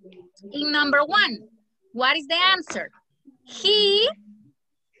 in number 1, what is the answer? He.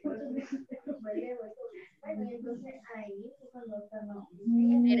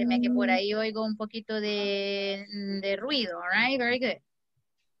 Espérenme que por ahí oigo un poquito de ruido. All right, very good.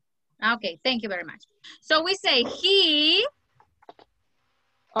 Okay, thank you very much. So we say he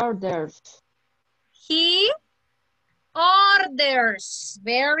orders. He Orders.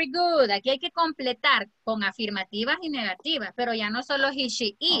 Very good. Aquí hay que completar con afirmativas y negativas, pero ya no solo he,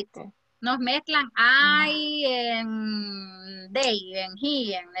 she, it. Okay. Nos mezclan I and they and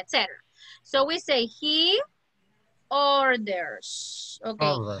he and etc. So we say he orders.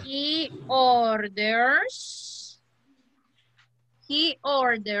 Okay. He orders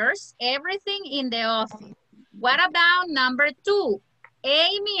everything in the office. What about number 2?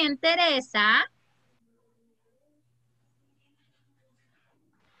 Amy and Teresa.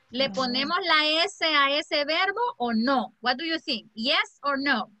 ¿Le ponemos la S a ese verbo o no? What do you think? Yes or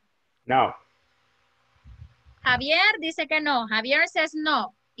no? No. Javier dice que no. Javier says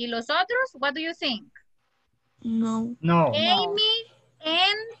no. ¿Y los otros? What do you think? No. No. Amy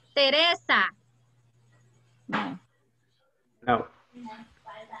and Teresa. No. No.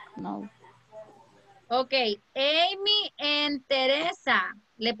 No. Ok, Amy and Teresa.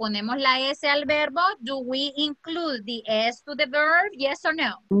 ¿Le ponemos la S al verbo? Do we include the S to the verb? Yes or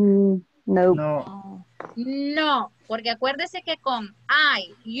no? No. No. No, porque acuérdese que con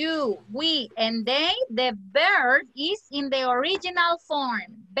I, you, we, and they, the verb is in the original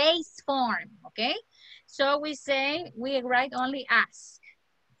form, base form, okay? So we say, we write only ask.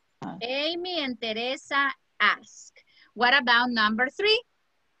 Amy and Teresa ask. What about number 3?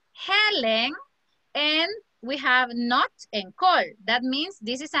 Helen and we have not and call. That means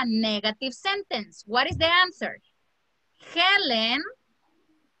this is a negative sentence. What is the answer? Helen.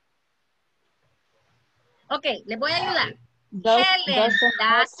 Okay, le voy a ayudar. Helen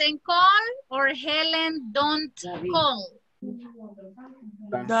doesn't call or Helen don't call?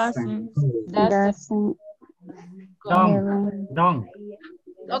 Doesn't. Don't.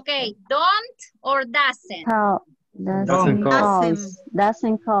 Okay, don't or doesn't? Call. Doesn't call.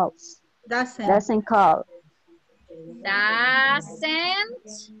 Doesn't call. Doesn't call.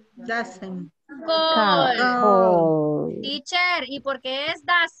 Doesn't call. Teacher, ¿y por qué es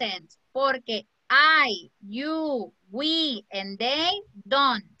doesn't? Porque I, you, we, and they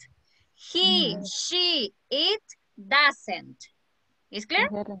don't. He, she, it doesn't. ¿Es clear?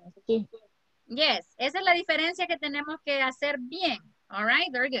 Yes, esa es la diferencia que tenemos que hacer bien. All right,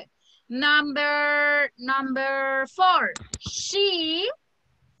 very good. Number 4. She,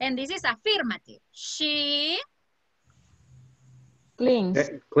 and this is affirmative. She cleans.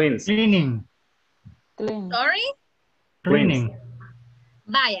 Cleaning. Sorry? Cleaning.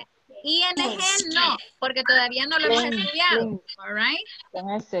 Vaya. ING no, porque todavía no lo hemos estudiado. All right?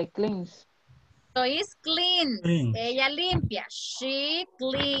 Con ese, cleans. So it's cleans. Ella limpia. She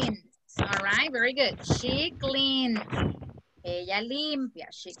cleans. All right, very good. She cleans. Ella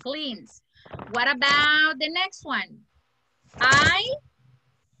limpia. She cleans. What about the next one? I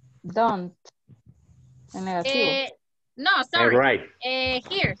don't. No, sorry. Right.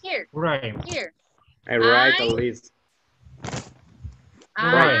 Here. Right. Here. I write a list.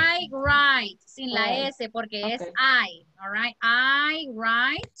 I write sin la S porque es I. All right. I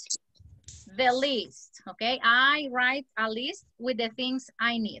write the list. Okay. I write a list with the things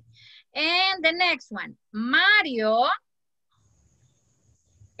I need. And the next one, Mario.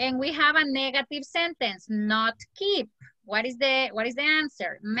 And we have a negative sentence, not keep. What is the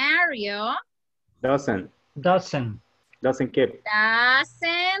answer? Mario doesn't keep. Doesn't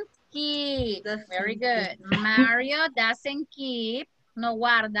keep. Very good. Mario doesn't keep, no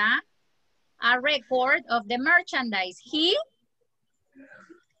guarda, a record of the merchandise. He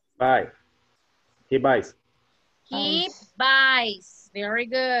buys. He buys. Very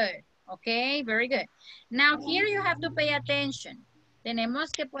good. Okay, very good. Now here you have to pay attention.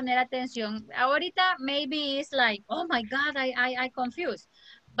 Tenemos que poner atención. Ahorita maybe it's like, oh my God, I confused.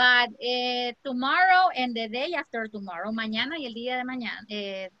 But tomorrow and the day after tomorrow, mañana y el día de mañana,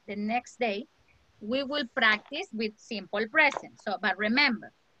 the next day, we will practice with simple present. So, but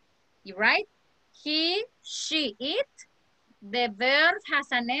remember, you write he, she, it. The verb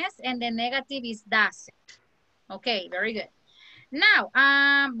has an S and the negative is doesn't. Okay, very good. Now,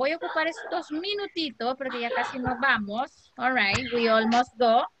 voy a ocupar estos minutitos porque ya casi nos vamos. All right, we almost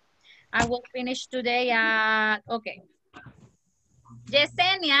go. I will finish today at, okay.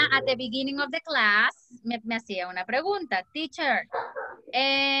 Yesenia, at the beginning of the class, me hacía una pregunta. Teacher,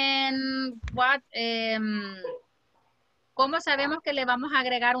 and what, ¿cómo sabemos que le vamos a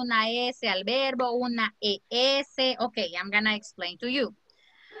agregar una S al verbo, una ES? Okay, I'm gonna explain to you.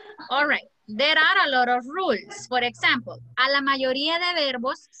 All right, there are a lot of rules. For example, a la mayoría de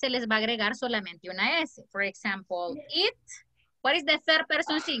verbos se les va a agregar solamente una S. For example, it. What is the third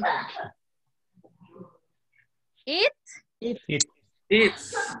person singular? It.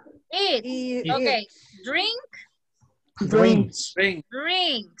 It's. It. Okay. Drink. Drinks.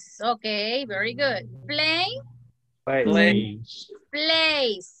 Drinks. Okay, very good. Play. Place.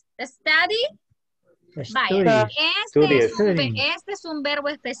 Place. Study. Vaya, Studies. este es un verbo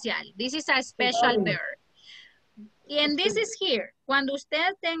especial. This is a special verb. And this is here. Cuando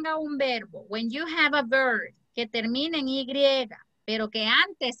usted tenga un verbo, when you have a verb que termine en Y, pero que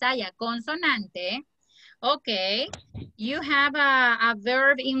antes haya consonante, okay, you have a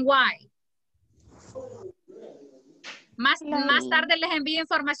verb in Y. Más tarde les envío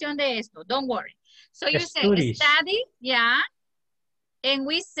información de esto. Don't worry. So you say study, yeah. And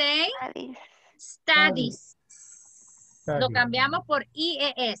we say studies. Lo cambiamos por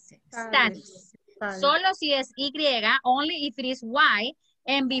IES. Studies. Solo si es Y, only if it is Y,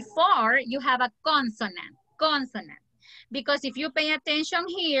 and before you have a consonant. Consonant. Because if you pay attention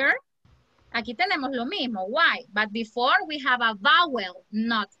here, aquí tenemos lo mismo, Y, but before we have a vowel,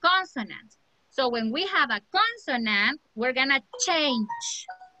 not consonant. So when we have a consonant, we're gonna change.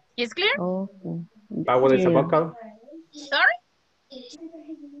 Is clear? Okay. Vowel is a vocal. Sorry?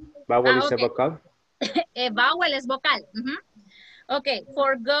 Vowel is a vocal. A vowel es vocal. Okay,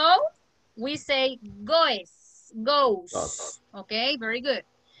 for go, we say goes. Goes. Okay, very good.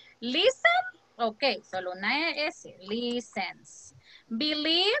 Listen, okay, solo una S. Listens.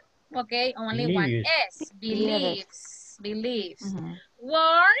 Believe, okay, only one S. Believes. Believes.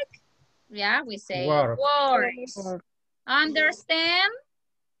 Work, yeah, we say works. Understand.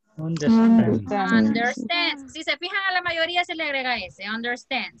 Understands. Si se fijan, a la mayoría se le agrega S.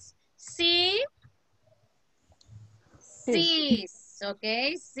 Understands. See. Sees.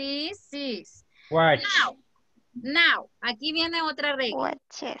 Okay. See, sees. Watch. Now, aquí viene otra regla.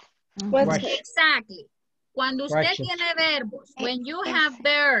 Watches. Exactly. Cuando usted tiene verbos, when you have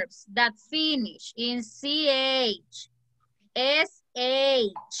verbs that finish in CH,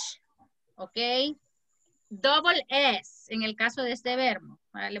 SH, okay, double S en el caso de este verbo.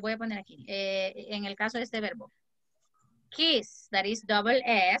 Le voy a poner aquí. En el caso de este verbo. Kiss, that is double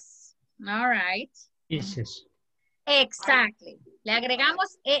S. All right. ISSS. Exactly. Le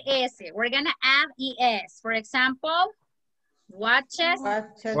agregamos ES. We're going to add ES. For example, watches.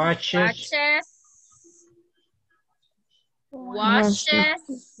 Watches.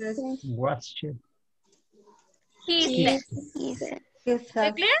 Kisses. Is it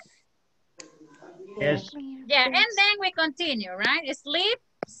clear? Yes. Yeah, and then we continue, right? Sleep,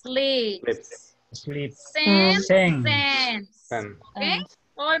 sleeps. Sleep. Send, Send. sends. Okay?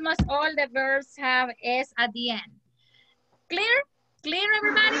 Almost all the verbs have S at the end. Clear? Clear,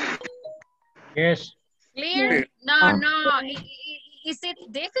 everybody? Yes. Clear? No. Is it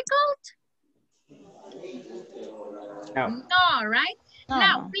difficult? No, right?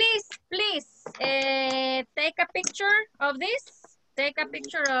 Now, please, take a picture of this. Take a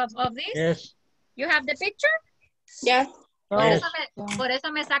picture of this. Yes. You have the picture? Yeah. Por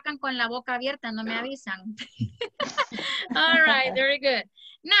eso me sacan con la boca abierta, no me avisan. All right, very good.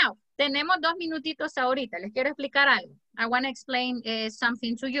 Now, tenemos 2 minutitos ahorita. Les quiero explicar algo. I want to explain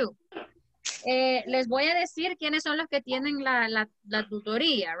something to you. Les voy a decir quiénes son los que tienen la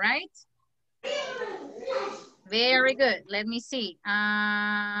tutoría, right? Very good. Let me see.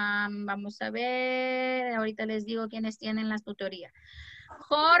 Vamos a ver. Ahorita les digo quiénes tienen las tutorías.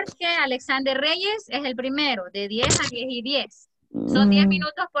 Jorge Alexander Reyes es el primero, de 10 a 10 y 10. Son 10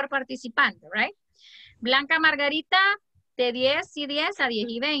 minutos por participante, right? Blanca Margarita, de 10 y 10 a 10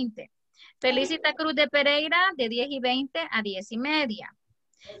 y 20. Felicita Cruz de Pereira, de 10 y 20 a 10 y media.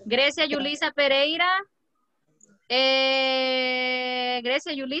 Grecia Yulisa Pereira, de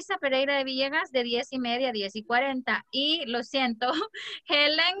Villegas, de 10 y media a 10 y 40. Y lo siento,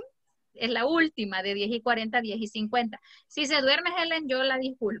 Helen es la última, de 10 y 40 a 10 y 50. Si se duerme Helen, yo la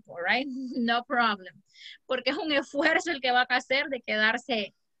disculpo, right? No problem. Porque es un esfuerzo el que va a hacer de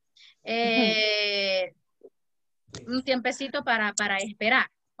quedarse un tiempecito para esperar,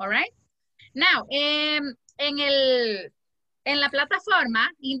 all right? Now, en la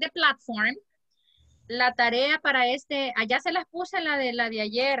plataforma, in the platform, la tarea para allá se las puse la de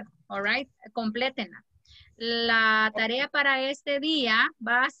ayer, all right? Complétenla. La tarea para este día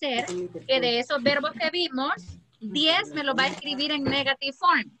va a ser que de esos verbos que vimos, 10 me los va a escribir en negative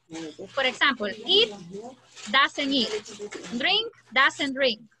form. Por ejemplo, eat, doesn't eat. Drink, doesn't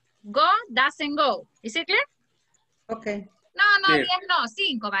drink. Go, doesn't go. ¿Is it clear? Okay. No, 10 no,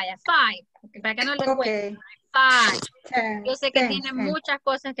 5, vaya, 5. Para que no les cuente. 5. Yo sé que tienen muchas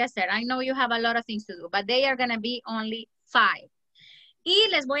cosas que hacer. I know you have a lot of things to do, but they are going to be only 5. Y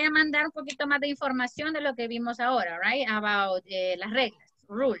les voy a mandar un poquito más de información de lo que vimos ahora, right? About las reglas,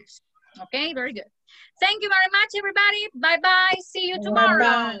 rules. Okay, very good. Thank you very much, everybody. Bye-bye. See you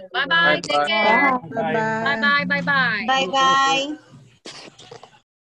tomorrow. Bye-bye. Take care. Bye-bye. Bye-bye. Bye-bye. Bye-bye.